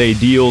holiday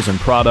deals and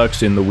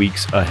products in the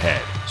weeks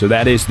ahead. So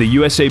that is the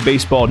USA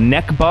Baseball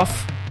Neck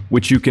Buff,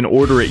 which you can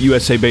order at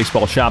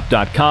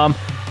usabaseballshop.com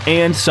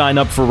and sign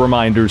up for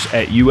reminders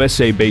at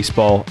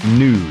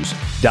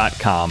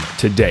usabaseballnews.com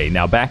today.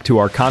 Now back to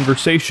our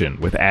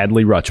conversation with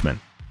Adley Rutschman.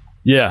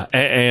 Yeah,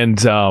 and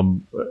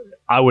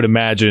I would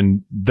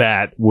imagine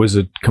that was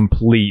a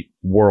complete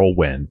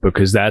whirlwind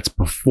because that's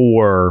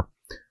before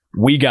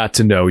we got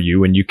to know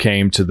you and you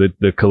came to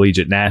the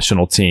collegiate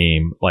national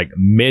team like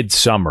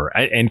midsummer.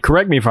 And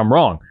correct me if I'm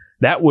wrong,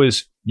 that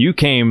was, you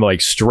came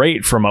like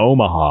straight from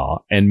Omaha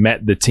and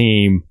met the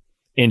team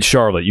in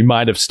Charlotte. You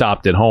might have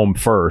stopped at home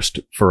first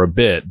for a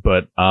bit,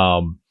 but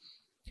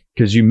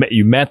because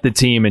you met the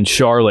team in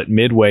Charlotte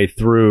midway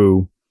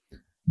through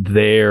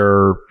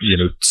their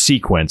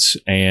sequence,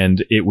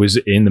 and it was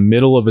in the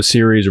middle of a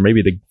series or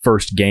maybe the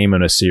first game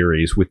in a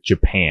series with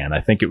Japan.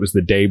 I think it was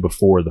the day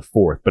before the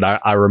 4th, but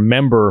I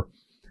remember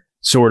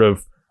sort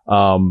of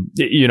from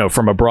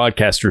a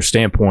broadcaster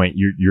standpoint,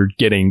 you're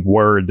getting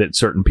word that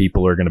certain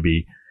people are going to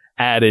be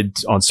added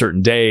on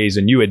certain days,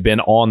 and you had been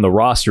on the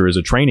roster as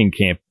a training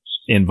camp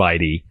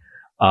invitee,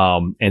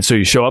 and so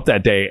you show up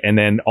that day, and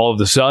then all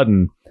of a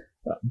sudden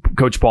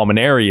Coach Paul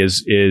Mainieri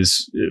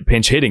is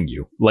pinch hitting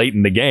you late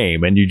in the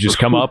game, and you just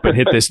come up and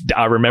hit this.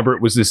 I remember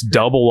it was this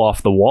double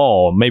off the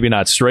wall, maybe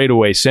not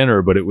straightaway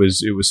center, but it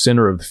was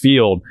center of the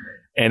field,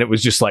 and it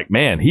was just like,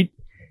 man, he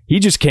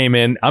just came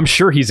in. I'm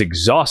sure he's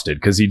exhausted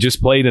because he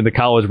just played in the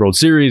College World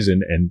Series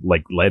and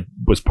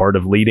was part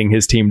of leading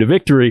his team to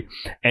victory,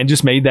 and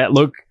just made that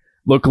look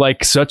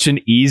like such an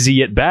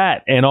easy at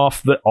bat. And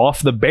off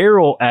the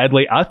barrel,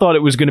 Adley, I thought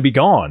it was going to be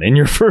gone in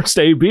your first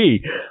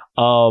AB.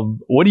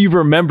 What do you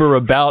remember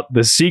about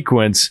the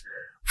sequence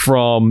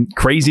from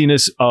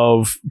craziness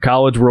of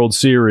College World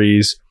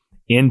Series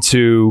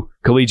into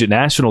collegiate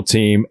national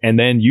team? And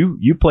then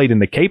you played in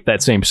the Cape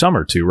that same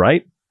summer too,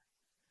 right?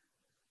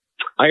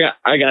 I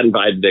got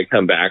invited to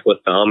come back with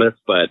Thomas,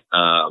 but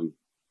I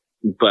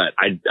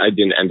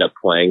didn't end up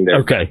playing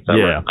there. Okay. That summer.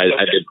 Yeah.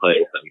 I did play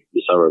with them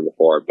the summer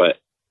before, but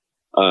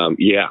I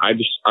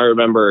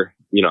remember,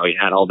 he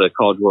had all the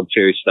College World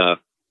Series stuff,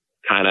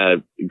 kind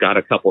of got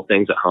a couple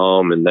things at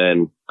home, and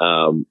then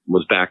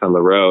was back on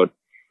the road.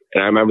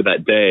 And I remember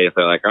that day,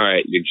 they're like, all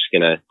right, you're just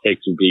going to take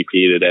some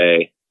BP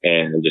today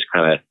and just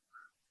kind of,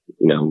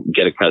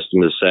 get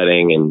accustomed to the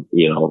setting, and,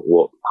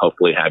 we'll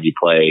hopefully have you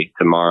play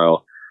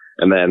tomorrow.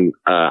 And then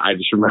I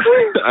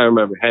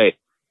remember, hey,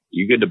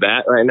 you good to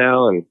bat right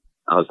now? And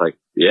I was like,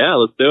 yeah,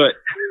 let's do it.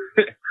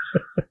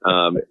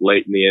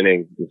 Late in the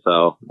inning.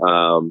 So,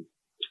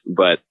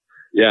 but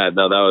yeah,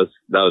 no, that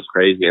was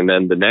crazy. And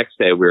then the next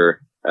day we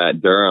were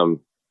at Durham,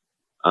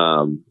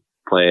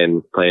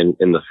 playing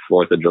in the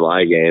 4th of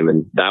July game.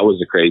 And that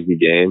was a crazy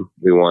game.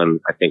 We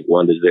won, I think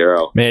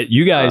 1-0. Man,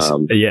 you guys,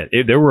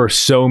 there were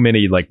so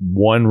many like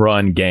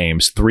 1-run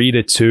games,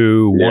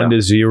 3-2,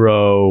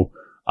 1-0.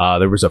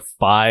 There was a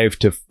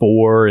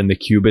 5-4 in the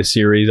Cuba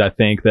series, I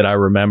think, that I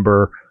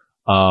remember.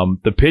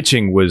 The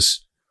pitching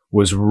was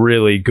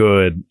really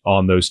good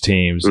on those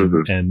teams.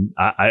 Mm-hmm. And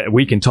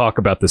we can talk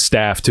about the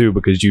staff too,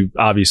 because you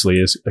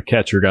obviously as a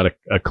catcher got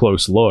a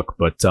close look,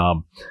 but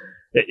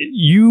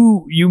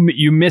you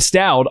missed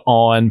out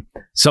on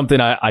something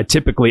I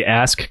typically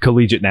ask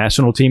collegiate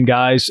national team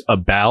guys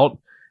about,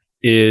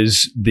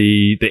 is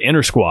the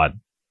inter squad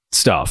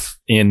stuff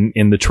in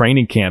the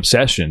training camp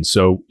session.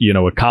 So,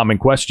 a common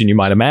question you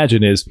might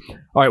imagine is,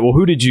 all right, well,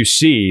 who did you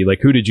see? Like,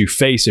 who did you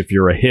face if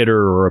you're a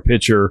hitter or a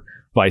pitcher,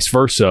 vice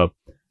versa,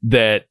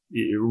 that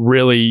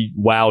really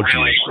wowed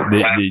you?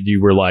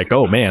 You were like,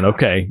 oh man,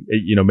 okay,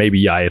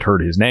 maybe I had heard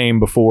his name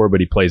before,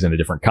 but he plays in a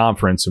different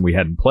conference and we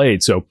hadn't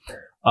played. So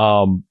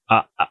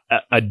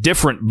a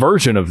different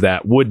version of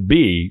that would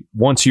be,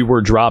 once you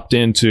were dropped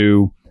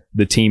into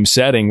the team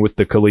setting with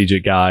the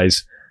collegiate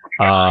guys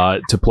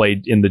to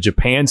play in the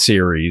Japan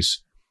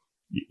series,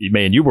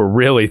 man, you were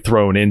really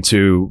thrown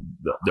into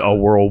a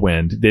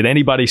whirlwind. Did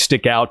anybody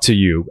stick out to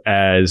you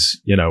as,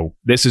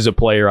 this is a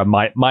player I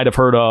might have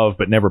heard of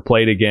but never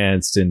played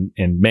against, and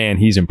man,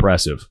 he's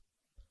impressive?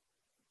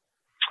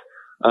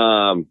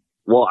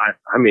 Well,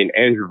 I mean,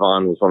 Andrew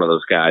Vaughn was one of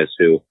those guys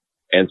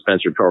and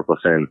Spencer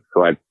Torkelson,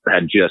 who I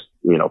had just,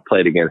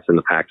 played against in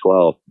the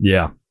Pac-12.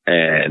 Yeah.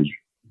 And,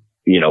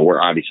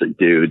 we're obviously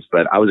dudes,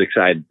 but I was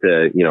excited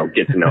to,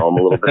 get to know them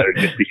a little better,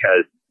 just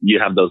because you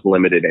have those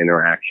limited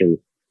interactions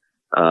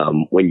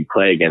when you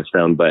play against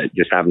them, but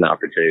just having the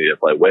opportunity to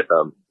play with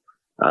them,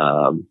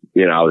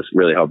 I was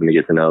really hoping to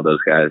get to know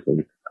those guys.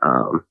 And,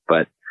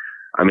 but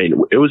I mean,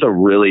 it was a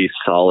really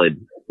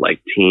solid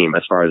team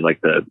as far as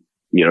the,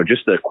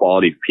 just the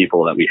quality of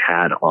people that we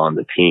had on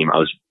the team. I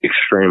was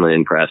extremely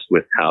impressed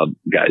with how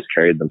guys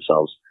carried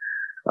themselves.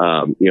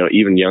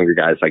 Even younger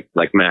guys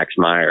like Max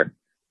Meyer,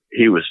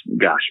 he was,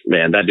 gosh,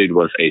 man, that dude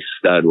was a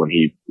stud when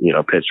he,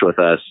 pitched with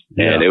us.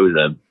 Yeah. And it was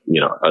a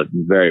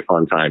very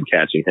fun time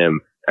catching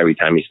him every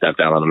time he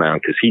stepped out on the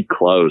mound, because he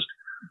closed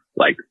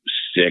like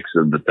 6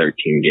 of the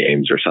 13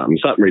 games or something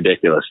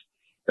ridiculous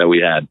that we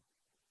had.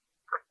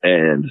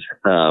 And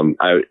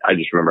I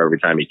just remember every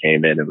time he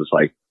came in, it was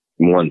like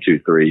 1, 2,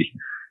 3,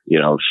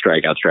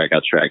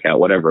 strikeout,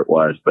 whatever it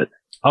was. But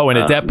and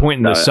at that point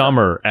in the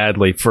summer,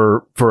 Adley,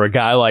 for a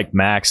guy like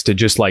Max to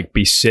just like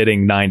be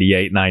sitting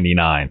 98,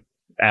 99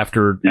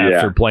 after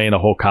playing a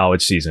whole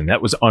college season,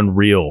 that was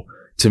unreal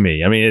to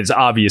me. I mean, it's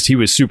obvious he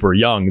was super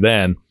young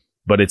then,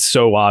 but it's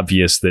so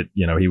obvious that,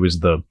 he was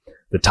the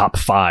top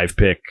 5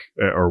 pick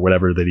or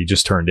whatever that he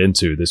just turned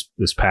into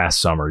this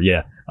past summer.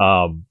 Yeah.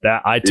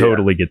 That I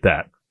totally get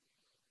that.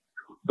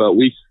 But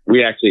we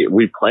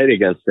played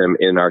against him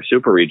in our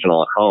super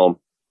regional at home.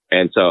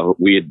 And so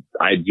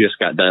I just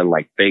got done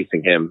like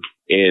facing him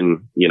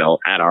in,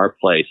 at our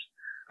place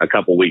a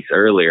couple weeks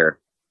earlier.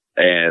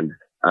 And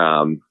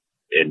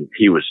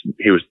he was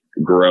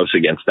gross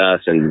against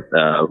us. And,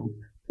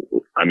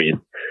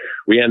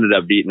 we ended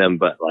up beating him,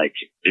 but like,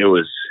 it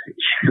was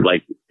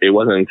like, it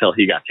wasn't until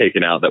he got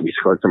taken out that we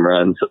scored some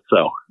runs.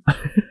 So,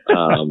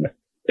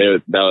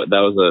 that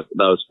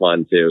was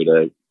fun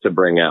too, to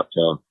bring up to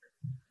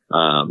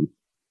him.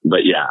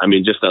 But yeah,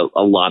 just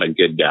a lot of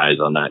good guys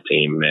on that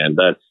team, man.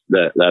 That's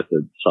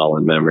a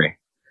solid memory.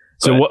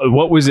 So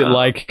what was it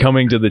like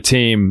coming to the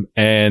team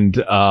and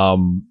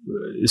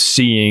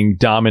seeing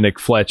Dominic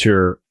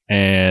Fletcher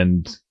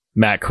and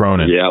Matt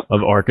Cronin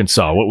of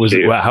Arkansas? What was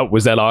it? How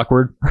was that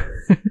awkward?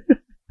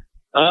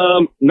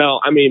 No,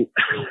 I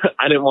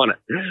didn't want to.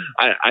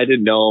 I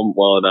didn't know him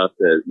well enough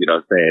to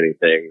say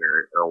anything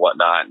or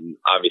whatnot, and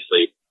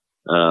obviously,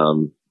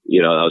 that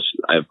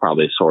was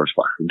probably a sore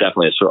spot,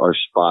 definitely a sore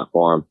spot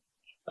for him.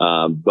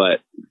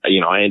 But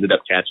I ended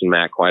up catching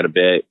Matt quite a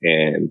bit,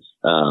 and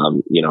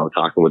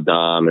talking with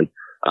Dom, and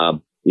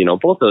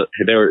both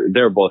they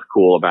were both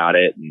cool about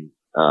it, and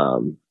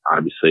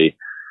obviously,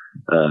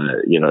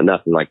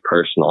 nothing like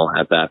personal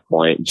at that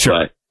point.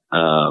 Sure.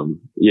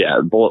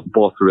 But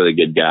both really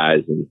good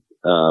guys, and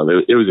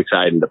it was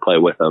exciting to play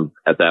with them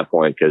at that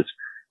point because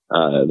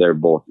they're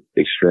both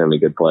extremely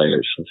good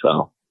players.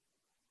 So.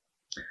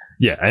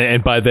 Yeah,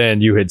 and by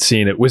then you had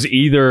seen it. Was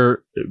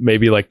either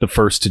maybe like the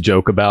first to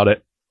joke about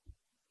it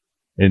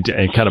and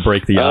kind of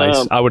break the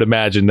ice? I would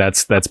imagine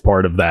that's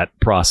part of that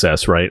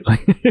process, right?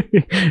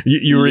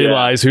 you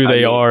realize who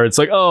they are. It's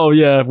like, oh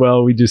yeah,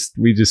 well we just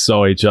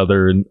saw each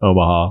other in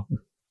Omaha.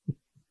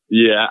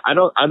 Yeah, I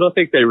don't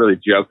think they really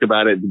joked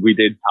about it. We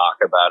did talk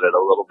about it a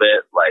little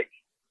bit. Like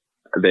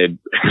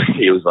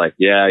he was like,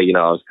 yeah,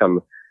 I was coming.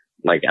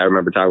 Like I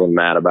remember talking with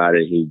Matt about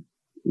it. He,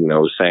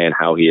 was saying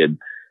how he had,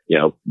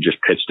 just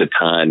pitched a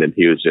ton, and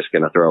he was just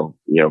going to throw,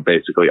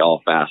 basically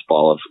all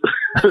fastball of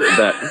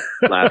that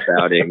last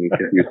outing.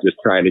 He was just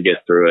trying to get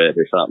through it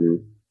or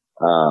something.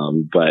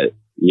 But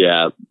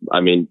yeah,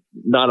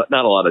 not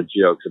a lot of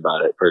jokes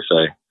about it per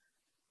se.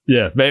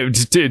 Yeah, maybe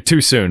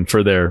too soon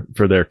for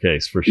their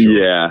case for sure.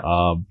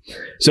 Yeah.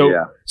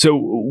 So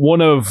one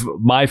of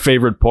my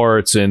favorite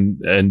parts,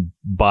 and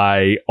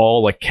by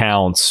all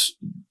accounts,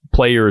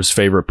 players'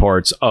 favorite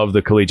parts of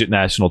the collegiate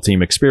national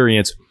team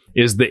experience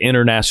is the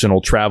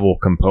international travel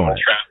component.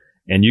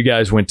 And you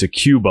guys went to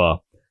Cuba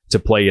to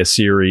play a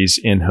series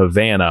in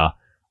Havana.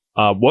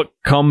 What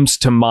comes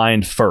to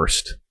mind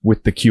first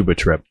with the Cuba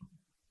trip?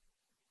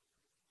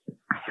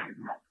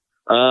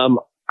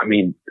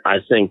 I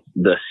think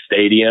the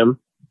stadium,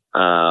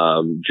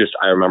 I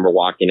remember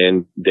walking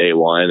in day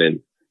one, and,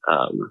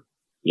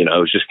 it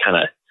was just kind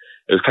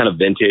of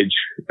vintage.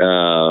 It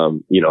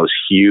was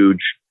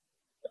huge.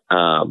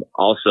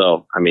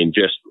 Also,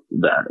 just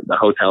the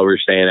hotel we were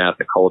staying at,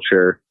 the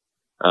culture,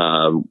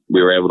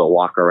 we were able to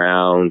walk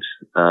around,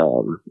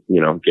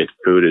 get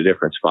food at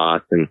different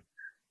spots. And,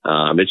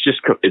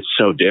 it's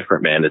so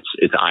different, man.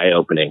 It's eye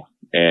opening,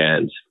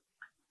 and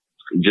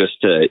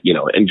just to,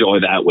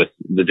 enjoy that with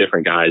the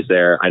different guys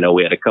there. I know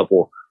we had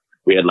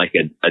like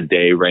a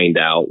day rained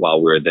out while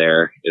we were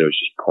there. It was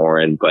just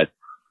pouring, but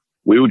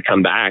we would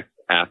come back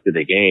after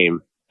the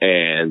game,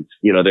 and,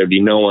 there'd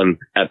be no one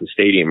at the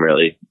stadium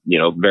really,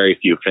 very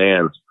few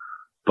fans,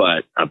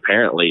 but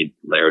apparently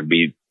there would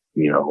be,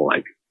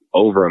 like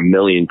over 1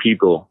 million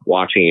people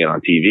watching it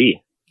on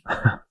TV,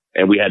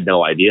 and we had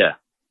no idea.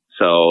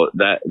 So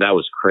that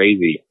was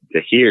crazy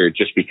to hear,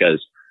 just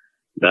because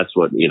that's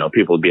what,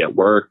 people would be at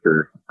work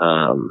or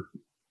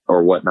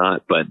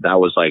whatnot. But that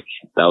was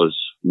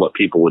what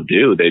people would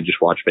do. They'd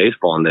just watch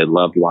baseball, and they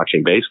loved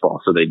watching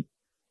baseball. So they,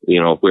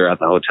 if we were at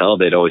the hotel,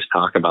 they'd always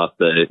talk about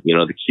the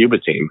Cuba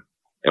team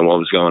and what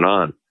was going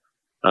on.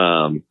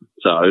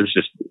 So it was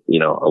just,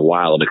 a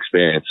wild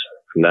experience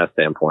from that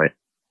standpoint.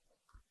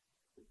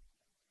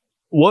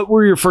 What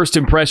were your first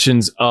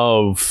impressions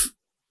of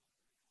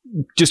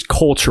just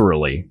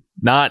culturally?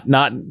 Not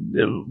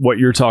what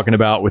you're talking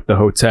about with the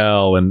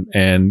hotel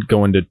and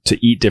going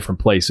to eat different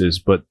places,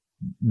 but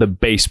the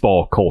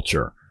baseball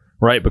culture,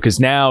 right? Because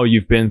now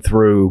you've been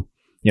through,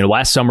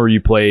 last summer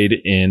you played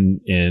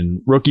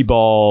in rookie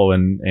ball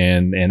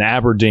and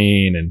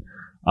Aberdeen and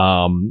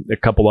a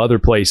couple other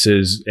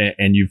places,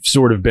 and you've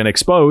sort of been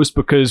exposed,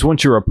 because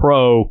once you're a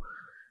pro,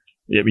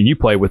 I mean, you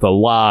play with a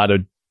lot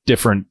of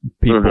different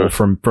people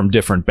from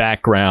different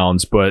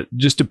backgrounds, but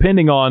just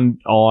depending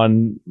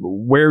on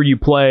where you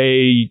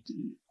play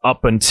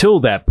up until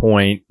that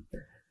point,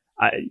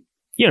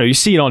 you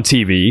see it on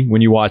TV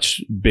when you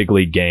watch big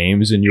league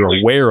games and you're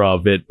aware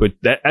of it, but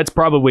that's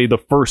probably the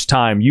first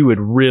time you had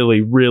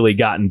really, really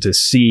gotten to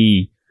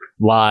see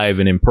live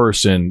and in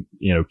person,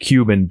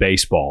 Cuban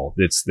baseball.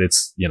 It's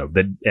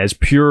that as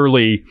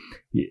purely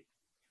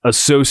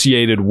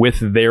associated with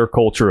their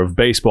culture of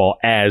baseball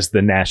as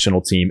the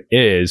national team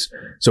is.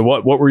 So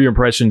what were your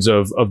impressions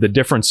of the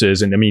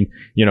differences? And I mean,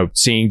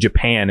 seeing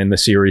Japan in the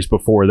series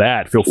before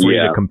that, feel free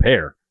to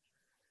compare.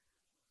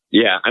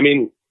 Yeah. I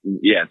mean,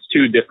 it's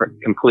two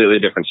completely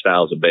different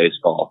styles of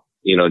baseball.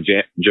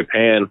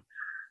 Japan,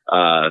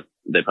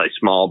 they play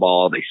small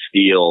ball, they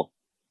steal,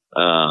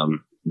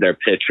 their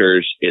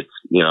pitchers, it's,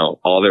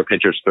 all their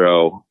pitchers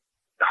throw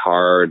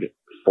hard,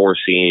 four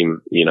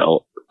seam,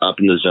 up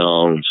in the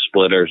zone,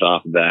 splitters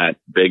off of that,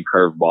 big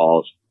curve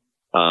balls.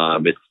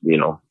 It's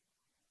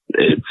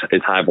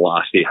high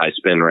velocity, high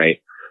spin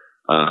rate.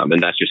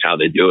 And that's just how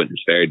they do it.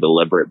 It's very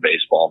deliberate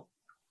baseball.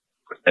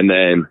 And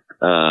then,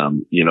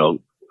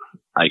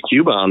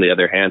 Cuba, on the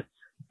other hand,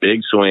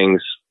 big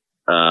swings,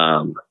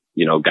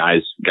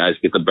 guys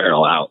get the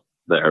barrel out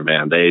there,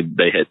 man.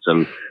 They hit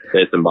some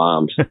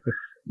bombs,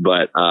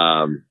 but,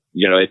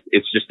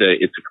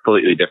 it's a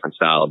completely different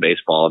style of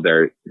baseball.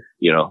 They're,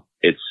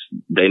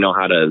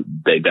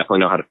 they definitely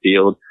know how to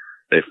field.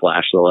 They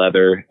flash the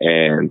leather,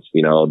 and,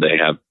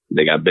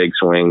 they got big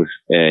swings,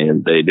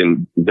 and they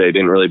didn't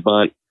really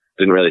bunt,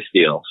 didn't really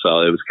steal.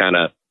 So it was kind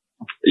of,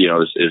 it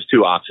was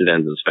two opposite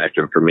ends of the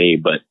spectrum for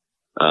me, but,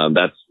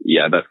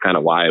 that's kind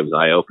of why it was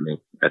eye-opening,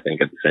 I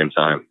think, at the same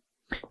time.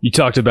 You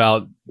talked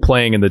about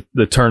playing in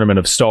the Tournament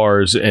of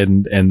Stars,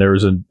 and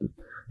there's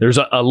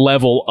a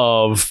level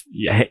of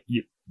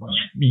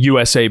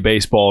USA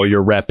baseball.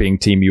 You're repping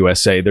Team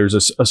USA. There's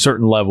a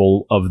certain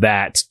level of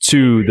that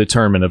to the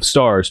Tournament of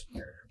Stars,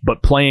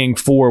 but playing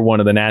for one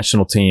of the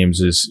national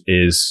teams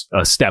is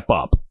a step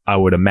up, I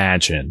would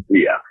imagine.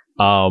 Yeah.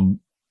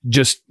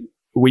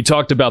 We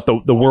talked about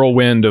the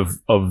whirlwind of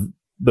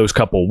those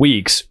couple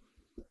weeks.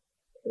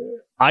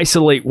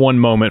 Isolate one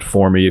moment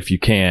for me, if you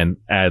can,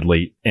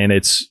 Adley, and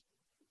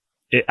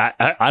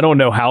I don't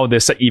know how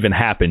this even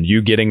happened.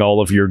 You getting all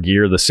of your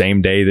gear the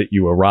same day that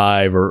you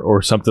arrive,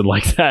 or something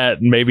like that.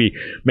 And maybe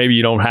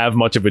you don't have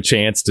much of a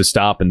chance to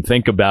stop and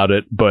think about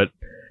it. But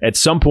at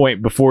some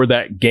point before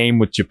that game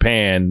with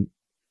Japan,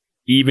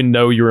 even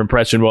though your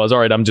impression was, all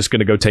right, I'm just going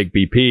to go take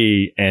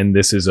BP, and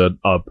this is an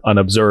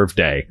observed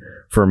day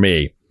for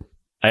me.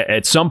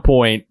 At some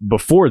point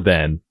before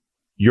then,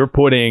 you're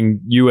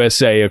putting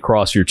USA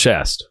across your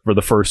chest for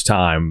the first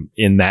time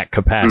in that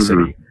capacity.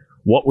 Mm-hmm.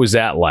 What was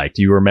that like?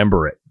 Do you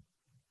remember it?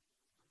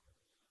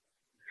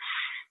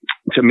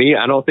 To me,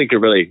 I don't think it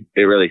really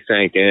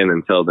sank in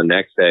until the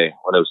next day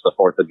when it was the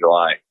 4th of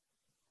July.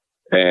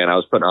 And I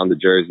was putting on the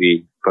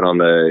jersey, put on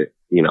the,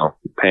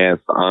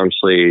 pants, the arm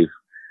sleeve,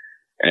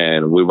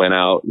 and we went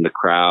out in the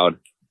crowd,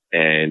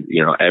 and,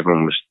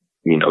 everyone was,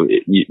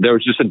 there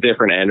was just a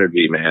different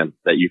energy, man,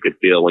 that you could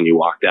feel when you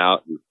walked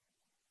out.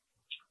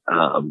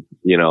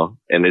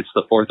 And it's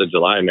the 4th of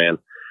July, man.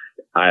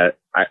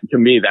 To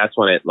me, that's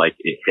when it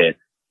hit.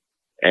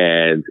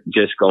 And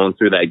just going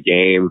through that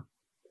game,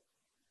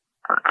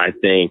 I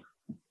think,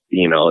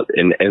 in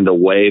the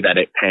way that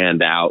it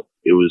panned out,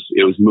 it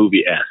was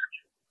movie-esque.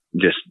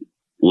 Just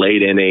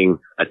late inning,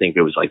 I think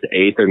it was like the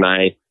 8th or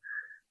 9th,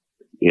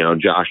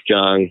 Josh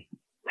Jung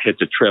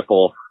hits a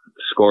triple,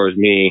 scores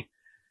me.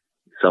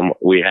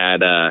 We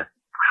had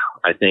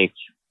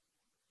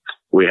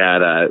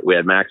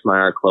Max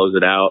Meyer close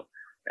it out,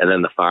 and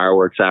then the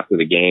fireworks after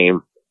the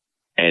game.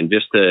 And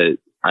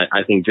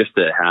I think just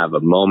to have a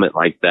moment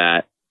like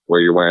that,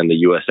 where you're wearing the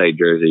USA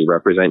jersey,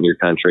 representing your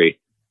country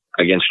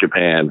against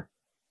Japan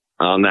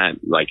on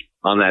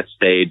that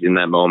stage in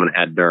that moment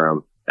at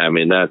Durham. I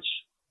mean,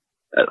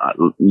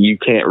 you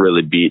can't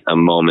really beat a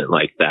moment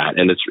like that.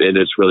 And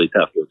it's really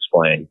tough to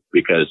explain,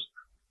 because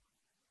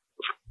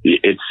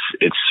it's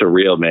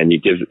surreal, man.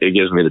 It gives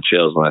me the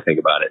chills when I think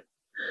about it.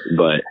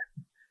 But,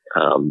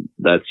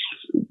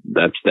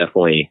 that's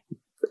definitely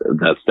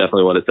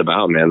what it's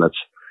about, man.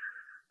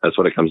 That's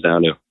what it comes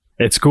down to.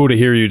 It's cool to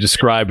hear you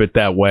describe it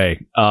that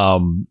way.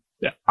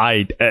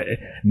 I,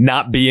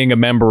 not being a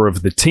member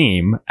of the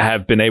team,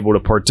 have been able to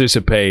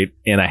participate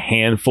in a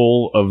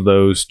handful of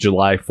those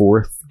July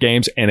 4th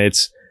games. And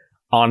it's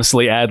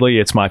honestly, Adley,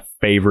 it's my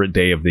favorite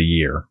day of the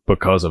year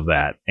because of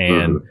that.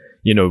 And,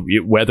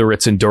 whether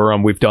it's in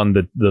Durham, we've done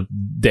the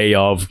day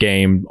of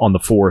game on the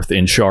 4th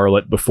in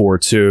Charlotte before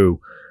too.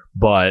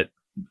 But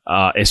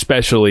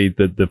especially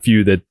the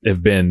few that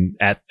have been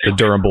at the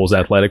Durham Bulls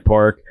Athletic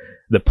Park,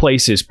 the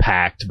place is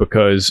packed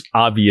because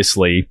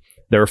obviously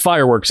there are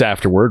fireworks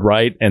afterward,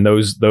 right? And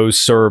those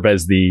serve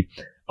as the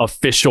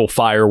official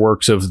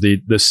fireworks of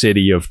the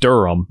city of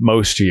Durham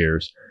most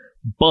years.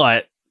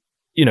 But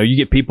you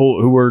get people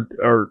who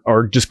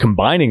are just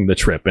combining the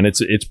trip, and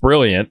it's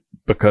brilliant.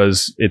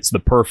 because it's the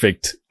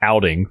perfect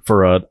outing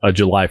for a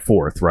July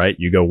 4th, right?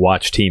 You go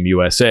watch Team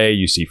USA,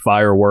 you see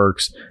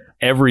fireworks,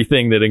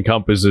 everything that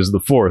encompasses the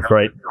 4th,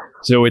 right?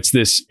 So it's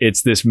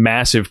this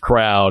massive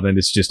crowd, and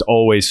it's just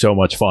always so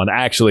much fun.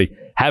 Actually,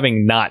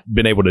 having not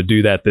been able to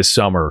do that this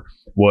summer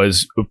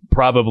was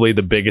probably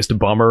the biggest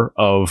bummer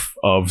of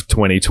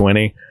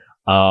 2020.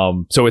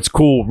 So it's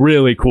cool,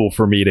 really cool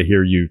for me to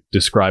hear you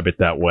describe it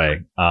that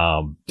way.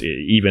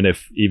 Even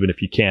if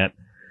you can't,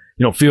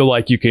 feel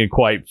like you can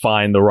quite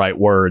find the right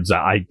words,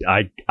 I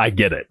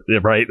get it,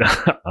 right?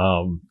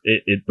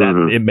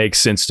 It makes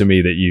sense to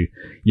me that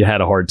you had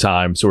a hard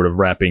time sort of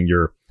wrapping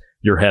your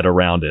head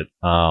around it.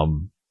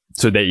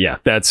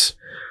 That's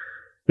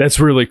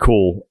really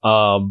cool.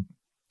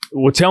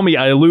 Well, tell me,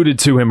 I alluded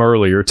to him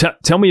earlier.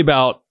 Tell me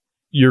about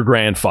your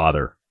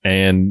grandfather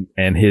and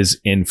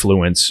his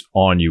influence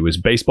on you as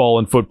baseball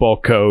and football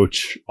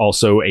coach,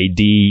 also AD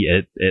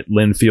at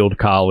Linfield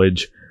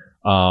College,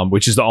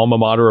 which is the alma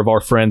mater of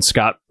our friend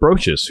Scott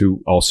Brocious,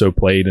 who also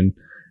played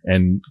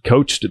and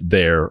coached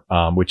there,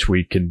 which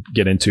we can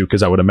get into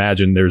because I would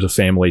imagine there's a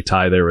family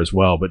tie there as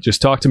well. But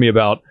just talk to me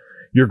about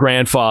your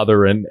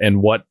grandfather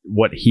and what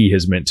he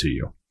has meant to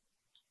you.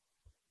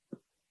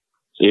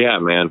 Yeah,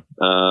 man.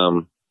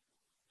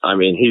 I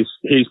mean, he's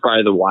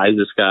probably the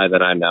wisest guy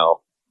that I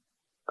know.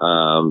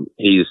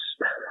 He's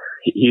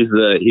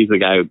the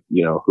guy,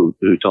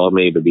 who told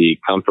me to be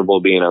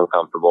comfortable being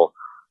uncomfortable.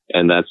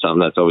 And that's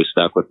something that's always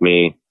stuck with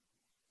me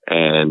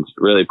and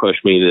really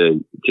pushed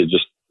me to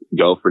just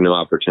go for new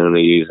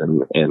opportunities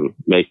and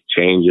make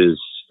changes,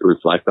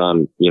 reflect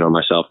on,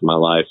 myself and my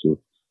life.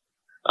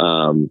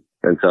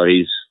 And so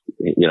he's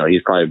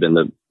probably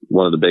been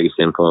one of the biggest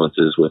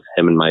influences with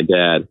him and my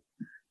dad.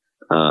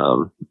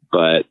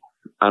 But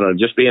I don't know,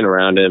 just being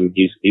around him,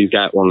 he's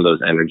got one of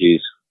those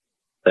energies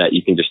that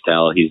you can just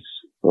tell he's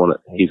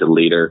a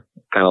leader,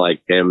 kind of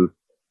like him,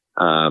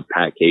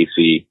 Pat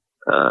Casey,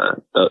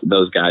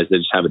 those guys that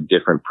just have a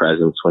different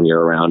presence when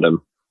you're around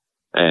them.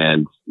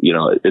 And,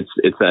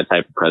 it's that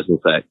type of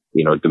presence that,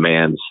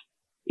 demands,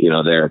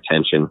 their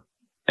attention.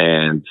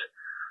 And,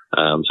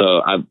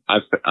 so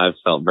I've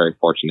felt very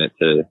fortunate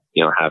to,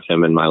 have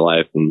him in my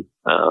life and,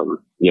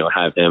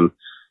 have him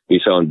be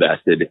so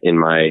invested in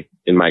my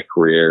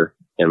career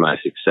and my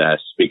success,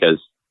 because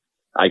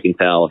I can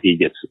tell he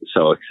gets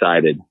so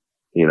excited,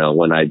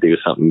 when I do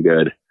something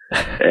good,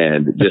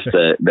 and just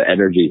the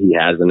energy he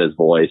has in his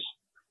voice,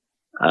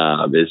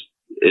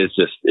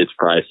 it's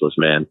priceless,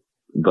 man.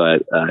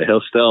 But,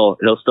 he'll still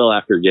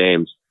after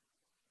games,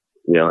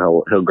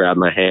 he'll grab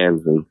my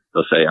hands and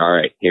he'll say, all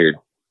right, here,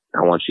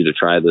 I want you to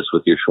try this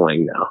with your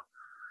swing now.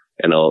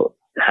 And he'll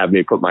have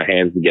me put my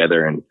hands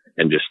together and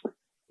just,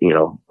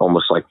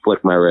 almost like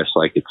flick my wrist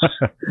like it's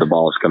the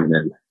ball is coming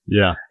in.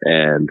 Yeah.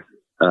 And,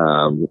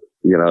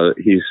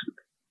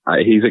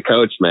 he's a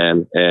coach,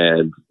 man.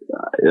 And,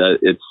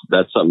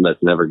 that's something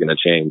that's never going to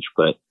change,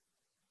 but,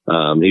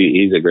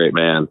 he's a great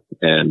man.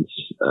 And,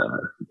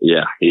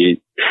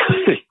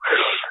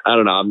 I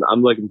don't know.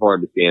 I'm looking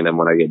forward to seeing him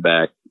when I get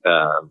back.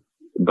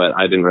 But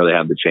I didn't really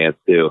have the chance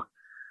to,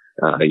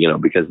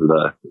 because of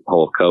the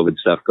whole COVID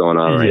stuff going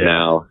on right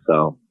now.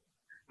 So,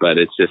 but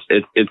it's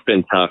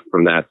been tough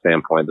from that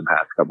standpoint the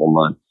past couple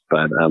months,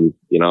 but, I'm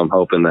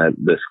hoping that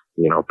this,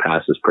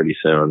 passes pretty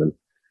soon and,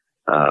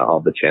 I'll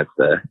have the chance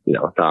to,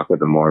 talk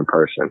with him more in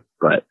person.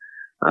 But,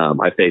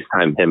 I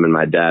FaceTimed him and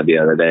my dad the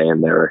other day,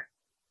 and they were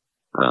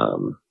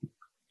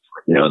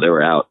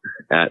out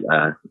at,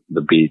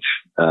 the beach,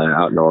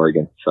 out in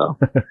Oregon. So,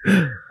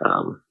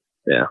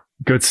 yeah.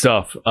 Good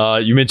stuff.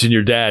 You mentioned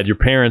your dad. Your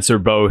parents are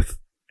both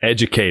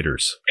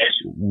educators.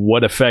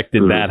 What effect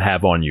did that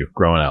have on you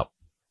growing up?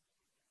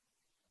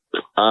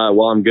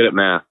 Well, I'm good at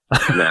math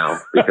now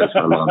because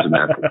my mom's a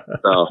math.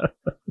 So,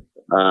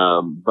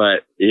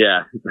 but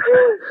yeah,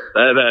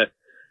 the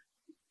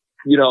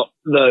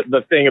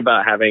thing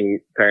about having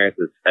parents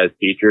as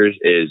teachers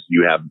is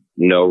you have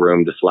no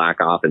room to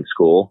slack off in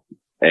school.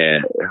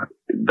 And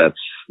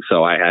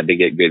so I had to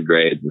get good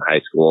grades in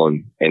high school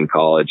and in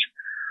college.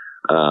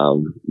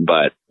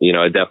 But,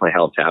 it definitely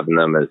helped having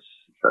them as,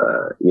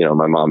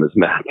 my mom is a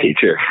math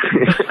teacher.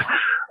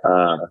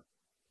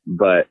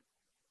 But,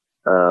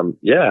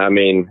 yeah, I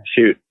mean,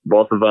 shoot,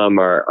 both of them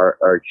are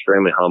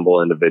extremely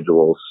humble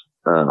individuals.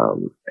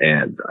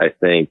 And I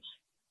think,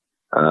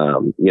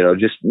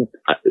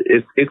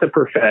 it's a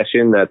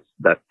profession that's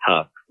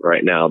tough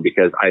right now,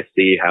 because I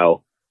see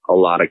how a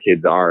lot of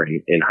kids are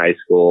in high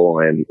school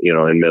and,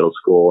 in middle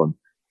school, and,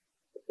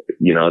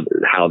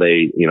 how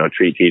they,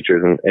 treat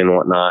teachers and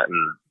whatnot.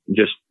 And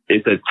just,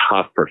 it's a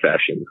tough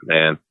profession,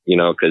 man,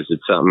 cause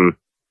it's something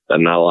that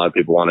not a lot of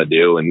people want to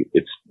do. And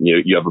it's,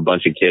 you have a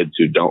bunch of kids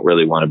who don't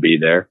really want to be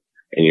there,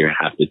 and you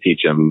have to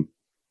teach them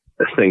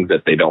things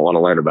that they don't want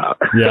to learn about.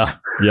 Yeah.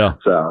 Yeah.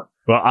 So,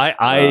 well,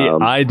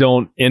 I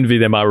don't envy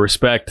them. I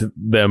respect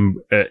them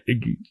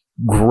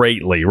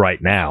greatly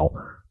right now.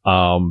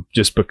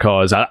 Just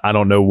because I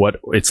don't know what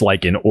it's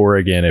like in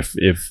Oregon, if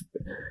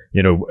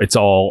it's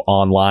all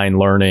online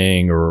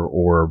learning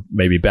or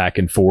maybe back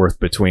and forth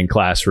between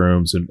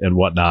classrooms and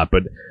whatnot.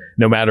 But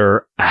no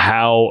matter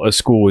how a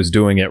school is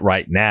doing it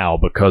right now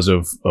because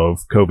of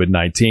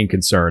COVID-19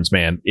 concerns,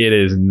 man, it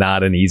is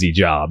not an easy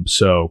job.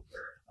 So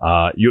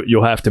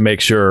you'll have to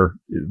make sure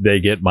they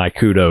get my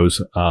kudos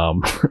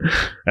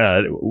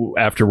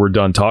after we're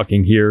done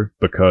talking here,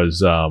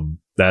 because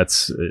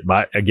that's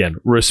my, again,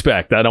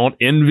 respect. I don't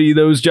envy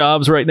those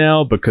jobs right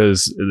now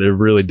because they're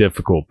really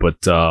difficult,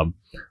 but a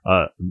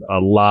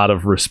lot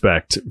of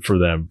respect for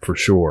them for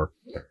sure.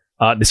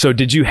 So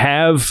did you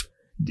have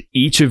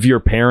each of your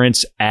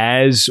parents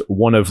as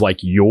one of like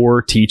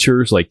your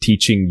teachers, like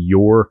teaching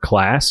your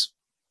class?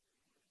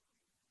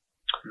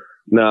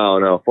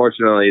 No.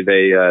 Fortunately,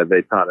 they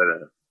taught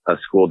at a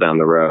school down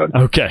the road.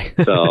 Okay.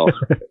 So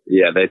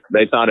yeah,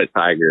 they taught at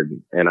Tigard,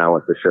 and I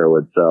went to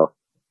Sherwood. So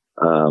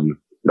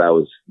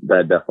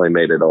that definitely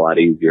made it a lot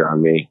easier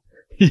on me.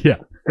 Yeah.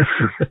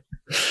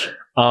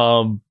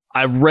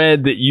 I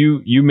read that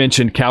you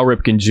mentioned Cal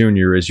Ripken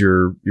Jr. as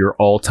your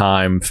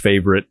all-time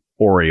favorite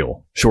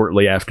Oriole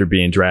shortly after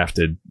being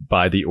drafted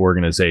by the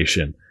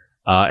organization.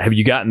 Have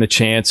you gotten the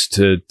chance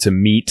to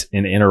meet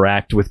and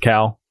interact with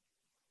Cal?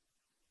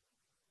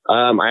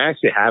 I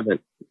actually haven't.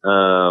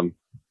 No,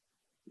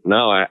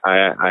 I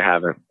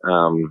haven't.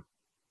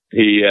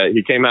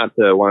 He came out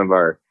to one of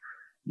our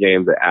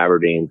games at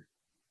Aberdeen.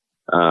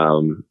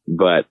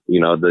 But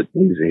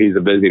he's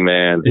a busy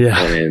man,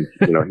 and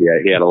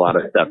he had a lot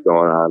of stuff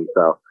going on.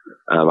 So,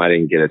 I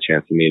didn't get a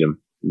chance to meet him,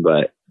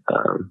 but,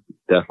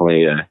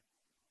 definitely a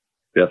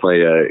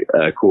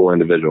cool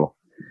individual.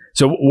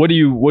 So what do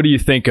you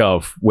think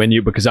of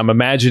because I'm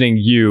imagining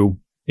you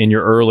in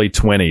your early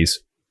 20s.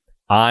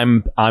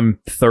 I'm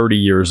 30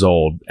 years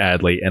old,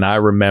 Adley, and I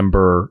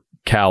remember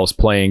Cal's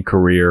playing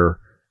career,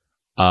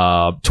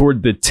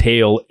 toward the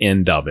tail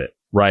end of it.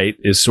 Right,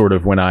 is sort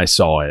of when I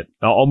saw it,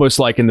 almost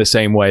like in the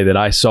same way that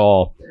I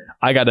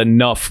got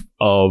enough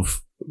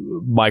of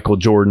Michael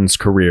Jordan's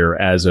career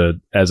as a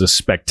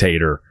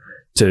spectator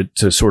to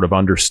sort of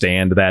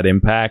understand that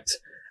impact,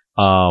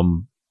 but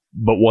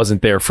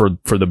wasn't there for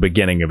the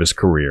beginning of his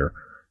career.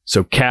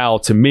 So Cal,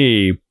 to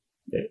me,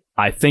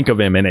 I think of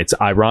him, and it's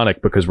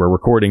ironic because we're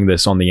recording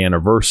this on the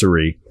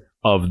anniversary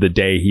of the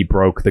day he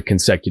broke the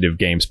consecutive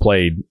games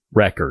played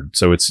record.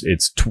 So it's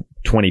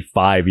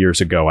 25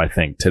 years ago, I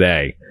think,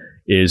 today.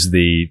 Is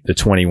the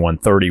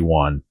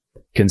 21-31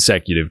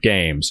 consecutive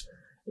games.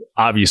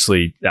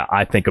 Obviously,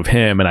 I think of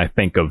him and I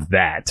think of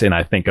that, and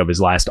I think of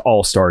his last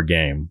All-Star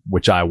game,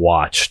 which I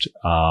watched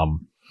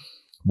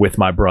with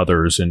my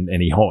brothers, and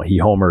he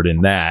homered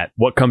in that.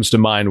 What comes to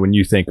mind when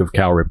you think of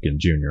Cal Ripken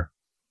Jr.?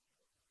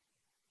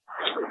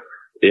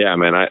 Yeah,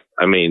 man.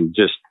 I mean,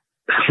 just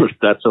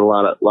that's a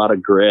lot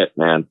of grit,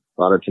 man.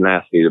 A lot of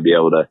tenacity to be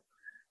able to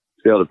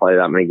play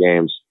that many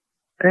games,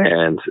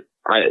 and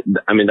I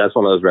mean, that's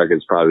one of those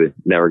records probably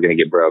never going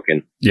to get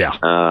broken. Yeah.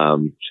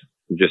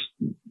 Just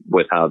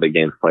with how the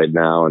game's played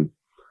now. And,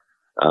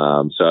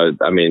 so,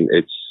 I mean,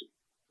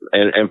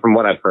 and from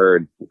what I've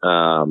heard,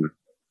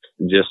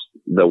 just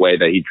the way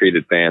that he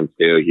treated fans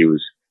too, he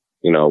was,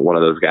 one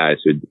of those guys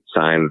who'd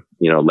sign,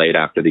 late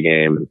after the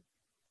game,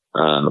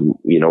 and,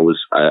 was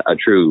a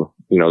true,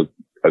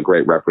 a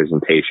great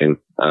representation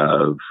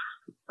of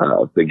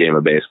the game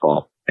of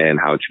baseball and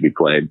how it should be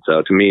played.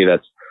 So to me,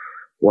 that's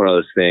one of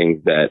those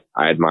things that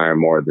I admire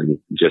more than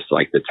just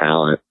like the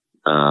talent,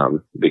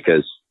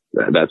 because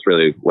that's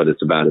really what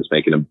it's about, is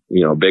making a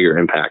bigger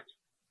impact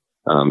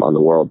on the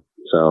world.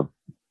 So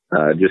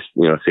just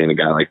seeing a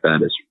guy like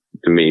that is,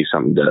 to me,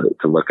 something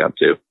to look up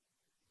to.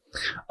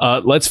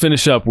 Let's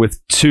finish up with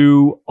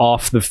two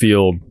off the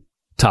field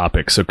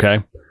topics.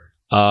 Okay.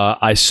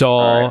 I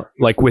saw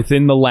like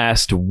within the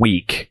last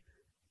week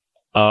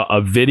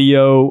a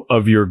video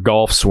of your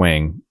golf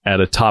swing at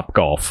a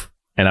Topgolf,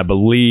 and I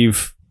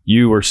believe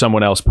you or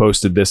someone else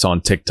posted this on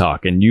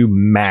TikTok, and you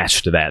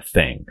mashed that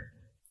thing.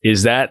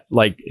 Is that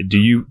like, do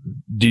you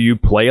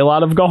play a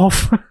lot of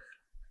golf?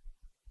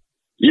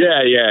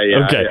 Yeah.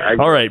 Okay.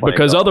 All right.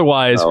 Because golf,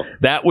 otherwise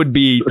that would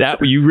be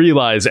you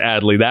realize,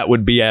 Adley, that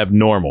would be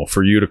abnormal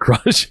for you to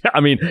crush.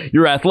 I mean,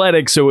 you're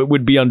athletic, so it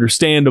would be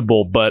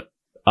understandable, but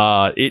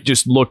it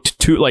just looked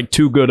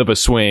too good of a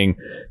swing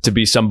to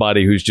be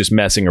somebody who's just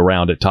messing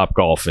around at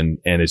Topgolf and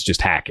is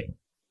just hacking.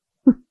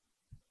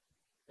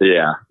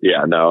 Yeah,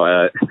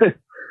 no.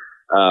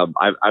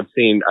 I've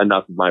seen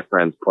enough of my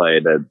friends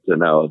play to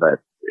know that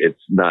it's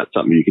not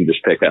something you can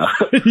just pick up.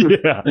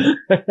 Yeah.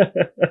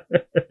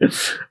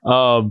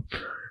 Well,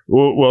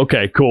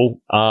 okay,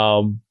 cool.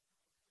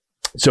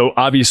 So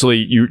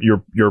obviously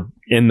you're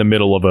in the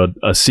middle of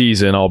a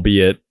season,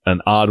 albeit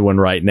an odd one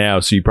right now.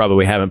 So you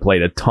probably haven't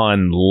played a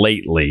ton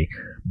lately.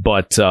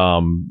 But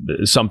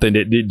something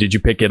did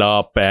you pick it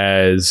up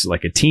as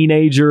like a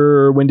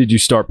teenager? When did you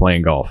start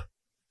playing golf?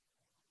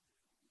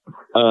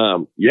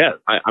 Yeah,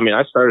 I mean,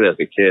 I started as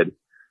a kid.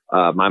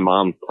 My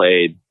mom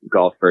played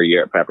golf for a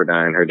year at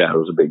Pepperdine. Her dad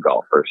was a big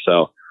golfer.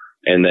 So,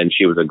 and then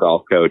she was a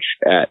golf coach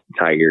at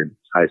Tigard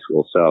High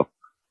School. So,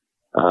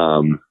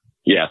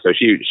 yeah, so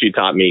she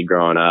taught me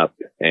growing up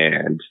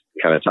and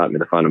kind of taught me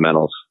the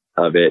fundamentals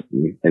of it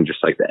and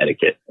just like the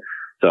etiquette.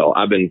 So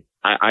I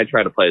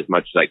try to play as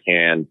much as I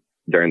can.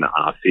 during the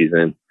off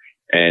season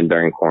and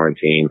during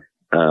quarantine.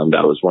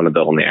 That was one of the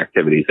only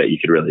activities that you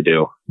could really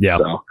do. Yeah.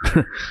 So,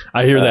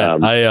 I hear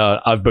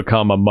that. I've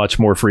become a much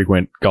more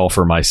frequent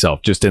golfer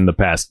myself just in the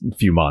past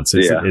few months.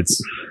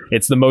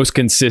 It's the most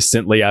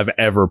consistently I've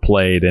ever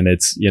played. And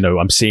it's,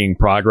 I'm seeing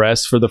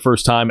progress for the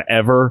first time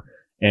ever.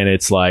 And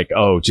it's like,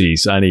 oh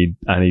geez, I need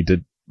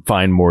to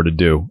find more to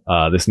do.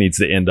 This needs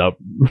to end up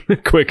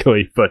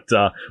quickly, but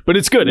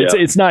it's good. Yeah.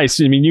 It's nice.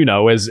 I mean,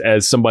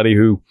 as somebody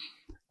who,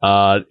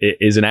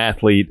 is an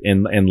athlete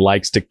and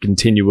likes to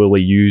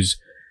continually use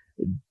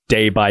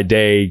day by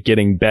day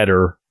getting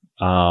better,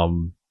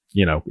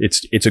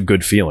 it's a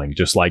good feeling,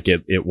 just like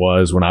it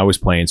was when I was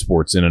playing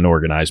sports in an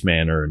organized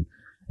manner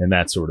and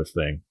that sort of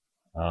thing.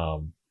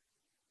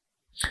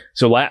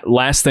 So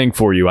last thing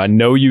for you, I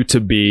know you to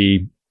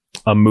be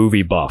a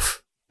movie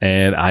buff,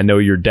 and I know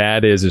your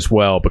dad is as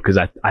well, because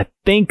I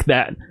think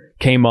that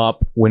came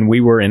up when we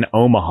were in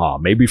Omaha,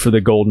 maybe for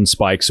the Golden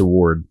Spikes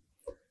Award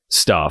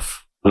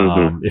stuff,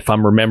 if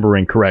I'm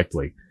remembering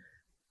correctly.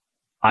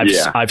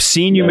 I've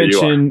seen you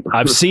mention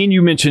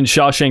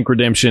Shawshank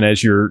Redemption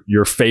as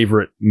your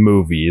favorite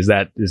movie. Is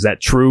that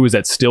true? Is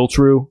that still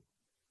true?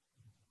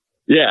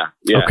 Yeah,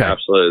 okay.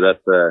 Absolutely.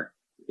 That's the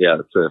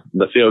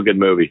feel good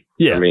movie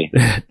for me.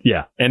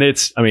 Yeah, and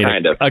it's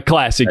kind of a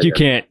classic. You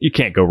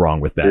can't go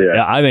wrong with that.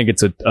 Yeah. I think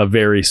it's a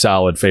very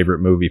solid favorite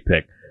movie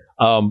pick.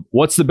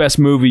 What's the best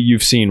movie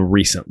you've seen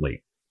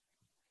recently?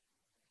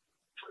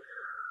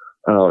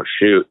 Oh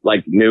shoot,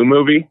 like new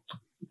movie?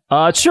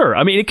 Sure.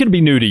 I mean, it could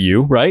be new to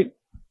you, right?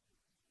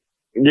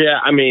 Yeah,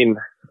 I mean,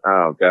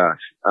 oh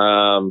gosh.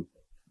 I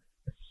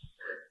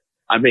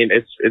mean,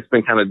 it's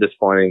been kind of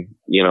disappointing,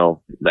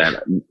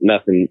 that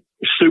nothing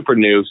super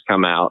new's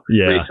come out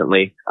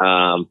recently.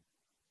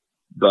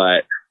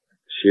 But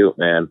shoot,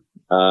 man.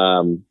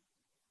 Oh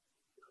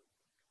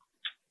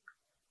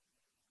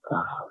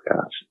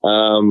gosh.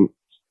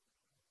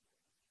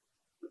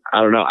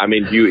 I don't know. I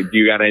mean, do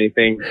you got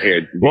anything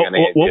here?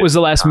 What was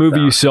the last movie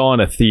you saw in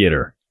a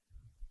theater?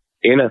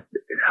 In a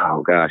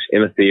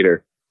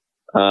theater.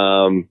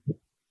 I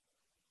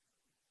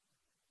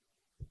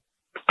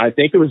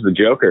think it was the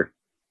Joker.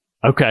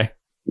 Okay.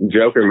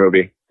 Joker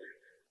movie.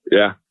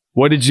 Yeah.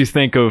 What did you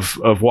think of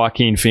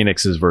Joaquin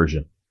Phoenix's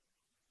version?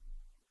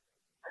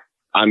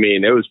 I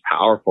mean, it was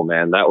powerful,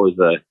 man. That was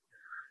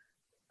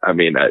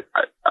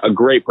a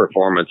great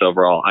performance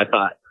overall. I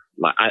thought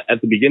at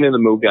the beginning of the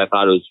movie, I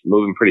thought it was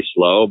moving pretty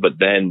slow, but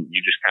then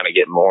you just kind of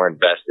get more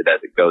invested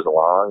as it goes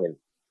along.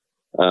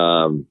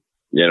 And,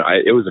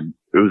 it was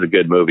a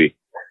good movie.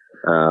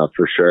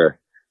 For sure.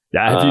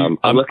 Yeah,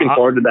 I'm looking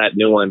forward to that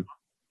new one.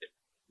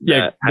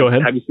 Yeah, go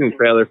ahead. Have you seen the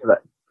trailer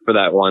for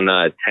that one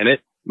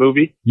Tenet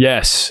movie?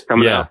 Yes.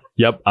 Coming out.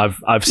 Yep.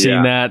 I've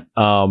seen that.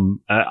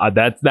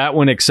 That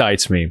one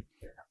excites me.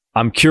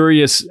 I'm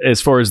curious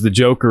as far as the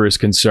Joker is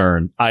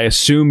concerned. I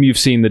assume you've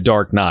seen The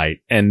Dark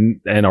Knight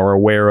and are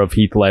aware of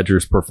Heath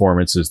Ledger's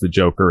performance as the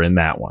Joker in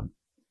that one.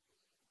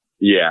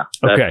 Yeah.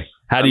 Okay.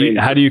 How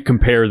do you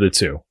compare the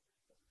two?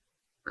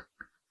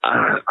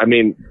 I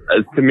mean,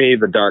 to me,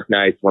 The Dark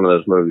Knight's one of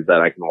those movies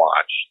that I can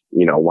watch,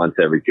 once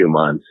every 2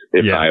 months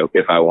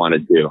if I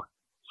wanted to.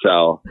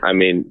 So, I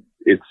mean,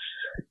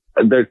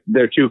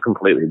 they're two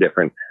completely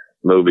different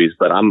movies,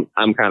 but I'm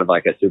kind of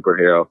like a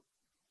superhero,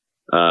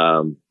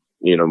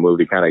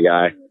 movie kind of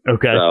guy.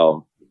 Okay.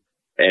 So,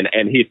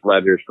 and Heath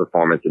Ledger's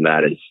performance in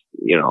that is,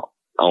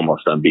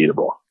 almost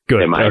unbeatable.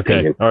 Good. In my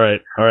opinion. All right.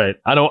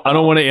 I don't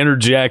want to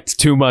interject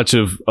too much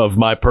of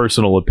my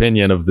personal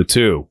opinion of the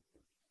two.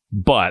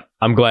 But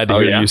I'm glad to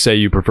hear you say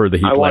you prefer the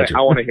Heath Ledger.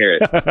 I want to hear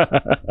it.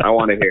 I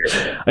want to hear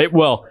it.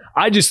 Well,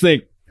 I just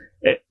think,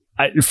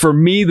 for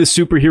me, the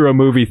superhero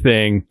movie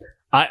thing,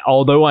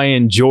 although I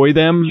enjoy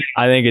them,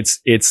 I think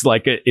it's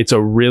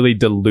a really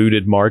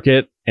diluted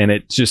market, and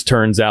it just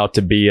turns out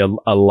to be a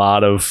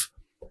lot of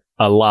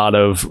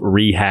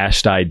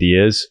rehashed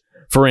ideas.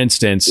 For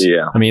instance,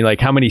 I mean, like,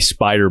 how many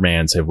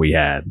Spider-Mans have we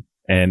had?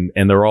 And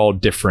they're all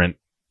different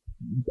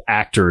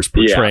actors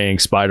portraying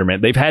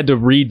Spider-Man. They've had to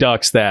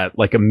redux that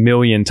like 1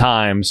 million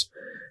times,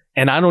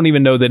 and I don't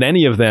even know that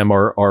any of them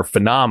are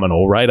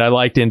phenomenal, right? I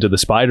liked Into the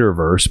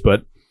Spider-Verse,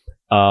 but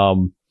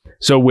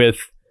so with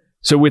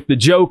the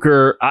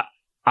Joker,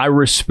 I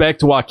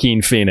respect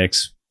Joaquin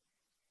Phoenix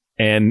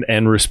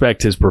and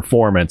respect his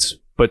performance,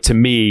 but to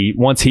me,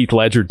 once Heath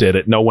Ledger did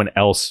it, no one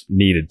else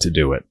needed to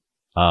do it.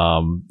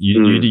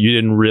 You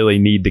didn't really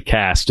need to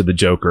cast the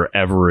Joker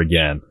ever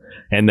again.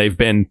 And they've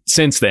been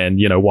since then,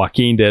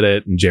 Joaquin did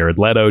it and Jared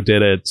Leto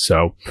did it.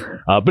 So,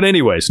 but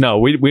anyways, no,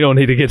 we don't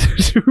need to get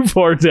too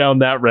far down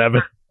that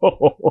rabbit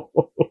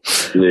hole.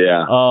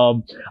 Yeah.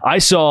 I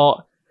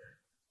saw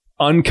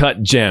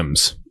Uncut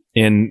Gems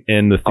in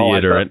the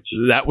theater.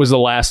 That was the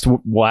last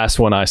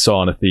one I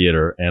saw in a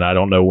theater. And I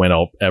don't know when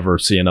I'll ever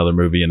see another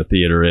movie in a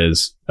theater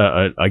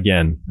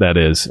again, that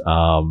is.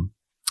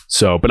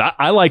 So, but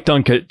I liked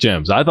Uncut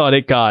Gems. I thought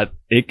it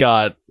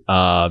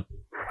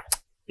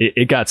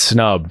got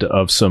snubbed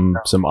of some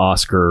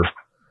Oscar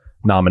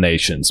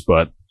nominations,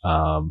 but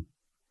I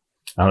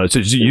don't know. So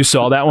you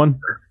saw that one?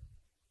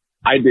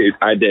 I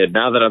did.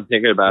 Now that I'm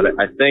thinking about it,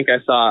 I think I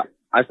saw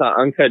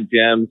Uncut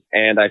Gems,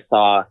 and I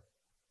saw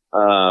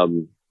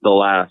the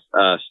last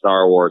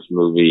Star Wars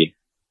movie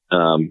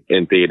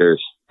in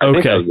theaters. I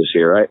think that was this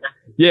year, right?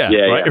 Yeah.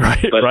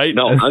 Right.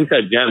 No,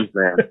 Uncut Gems,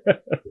 man.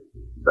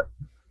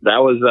 That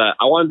was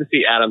I wanted to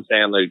see Adam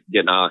Sandler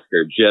get an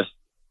Oscar just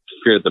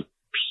for the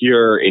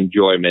pure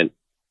enjoyment,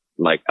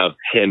 like, of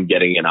him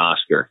getting an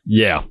Oscar.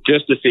 Yeah.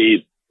 Just to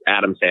see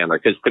Adam Sandler,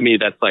 because to me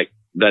that's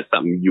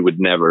something you would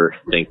never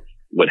think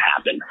would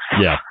happen.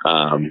 Yeah.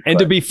 And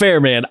to be fair,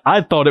 man,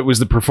 I thought it was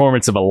the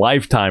performance of a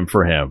lifetime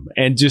for him.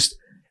 And just,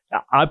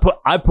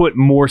 I put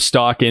more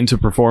stock into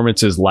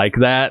performances like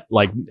that.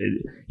 Like,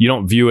 you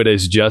don't view it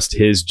as just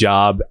his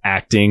job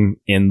acting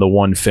in the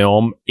one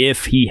film.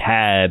 If he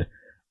had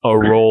a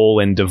role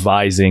in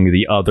devising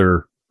the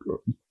other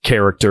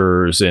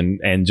characters and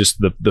just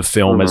the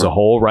film as a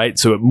whole, right?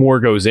 So it more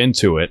goes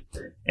into it.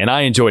 And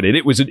I enjoyed it.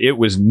 It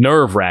was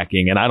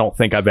nerve-wracking, and I don't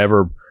think I've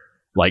ever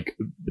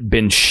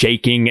been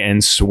shaking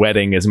and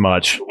sweating as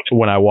much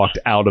when I walked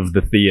out of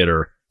the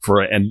theater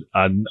for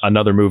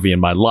another movie in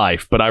my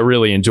life. But I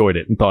really enjoyed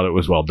it and thought it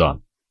was well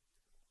done.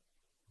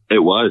 It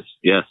was,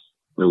 yes,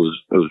 it was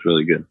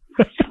really good.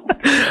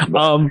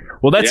 Well,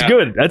 that's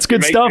good. That's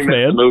good stuff,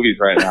 man. Movies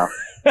right now.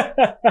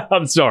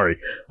 I'm sorry.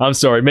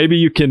 Maybe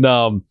you can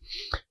go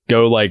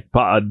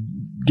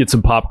get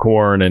some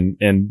popcorn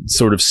and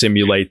sort of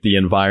simulate the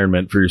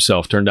environment for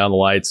yourself. Turn down the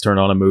lights. Turn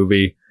on a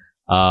movie.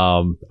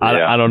 I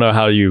don't know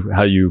how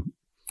you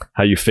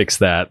fix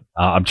that.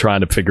 I'm trying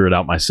to figure it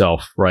out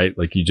myself. Right,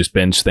 like you just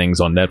binge things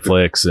on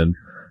Netflix and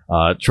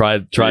try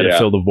to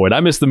fill the void. I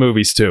miss the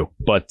movies too,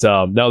 but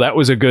no, that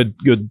was a good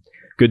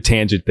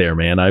tangent there,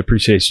 man. I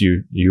appreciate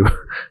you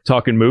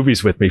talking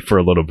movies with me for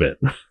a little bit.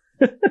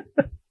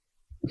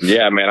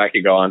 Yeah, man, I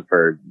could go on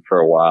for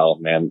a while,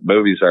 man.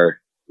 Movies are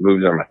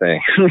my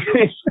thing.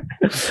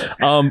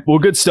 Well,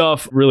 good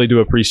stuff. Really do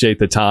appreciate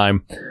the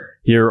time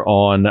here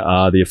on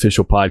the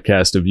official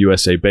podcast of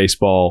USA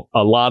Baseball.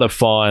 A lot of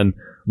fun.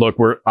 Look,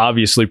 we're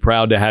obviously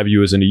proud to have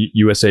you as a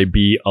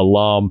USAB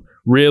alum.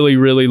 Really,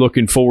 really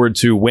looking forward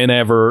to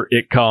whenever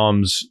it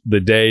comes, the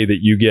day that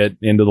you get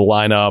into the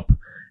lineup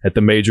at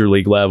the major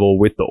league level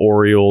with the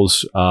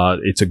Orioles.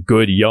 It's a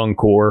good young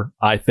core,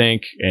 I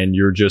think, and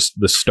you're just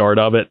the start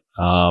of it.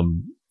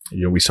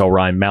 We saw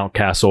Ryan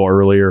Mountcastle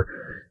earlier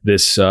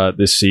this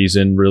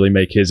season really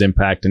make his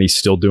impact, and he's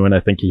still doing. I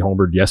think he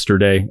homered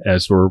yesterday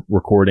as we're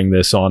recording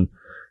this on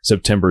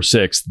September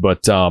 6th.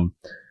 But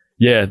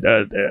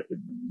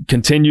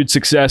continued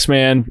success,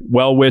 man.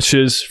 Well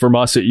wishes from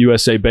us at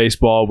USA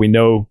Baseball. We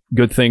know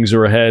good things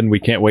are ahead, and we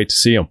can't wait to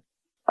see them.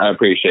 I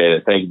appreciate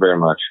it. Thank you very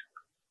much.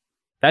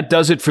 That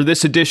does it for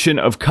this edition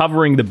of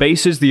Covering the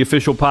Bases, the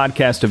official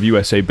podcast of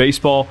USA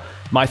Baseball.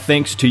 My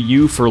thanks to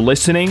you for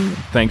listening.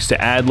 Thanks to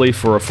Adley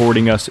for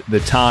affording us the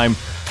time.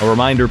 A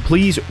reminder,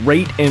 please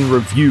rate and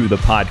review the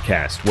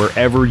podcast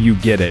wherever you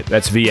get it.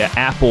 That's via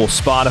Apple,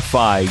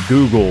 Spotify,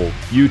 Google,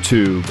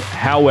 YouTube.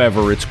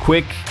 However, it's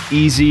quick,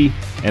 easy,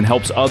 and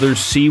helps others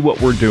see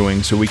what we're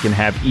doing so we can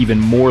have even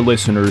more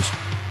listeners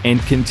and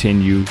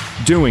continue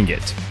doing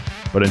it.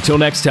 But until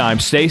next time,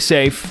 stay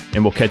safe,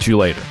 and we'll catch you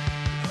later.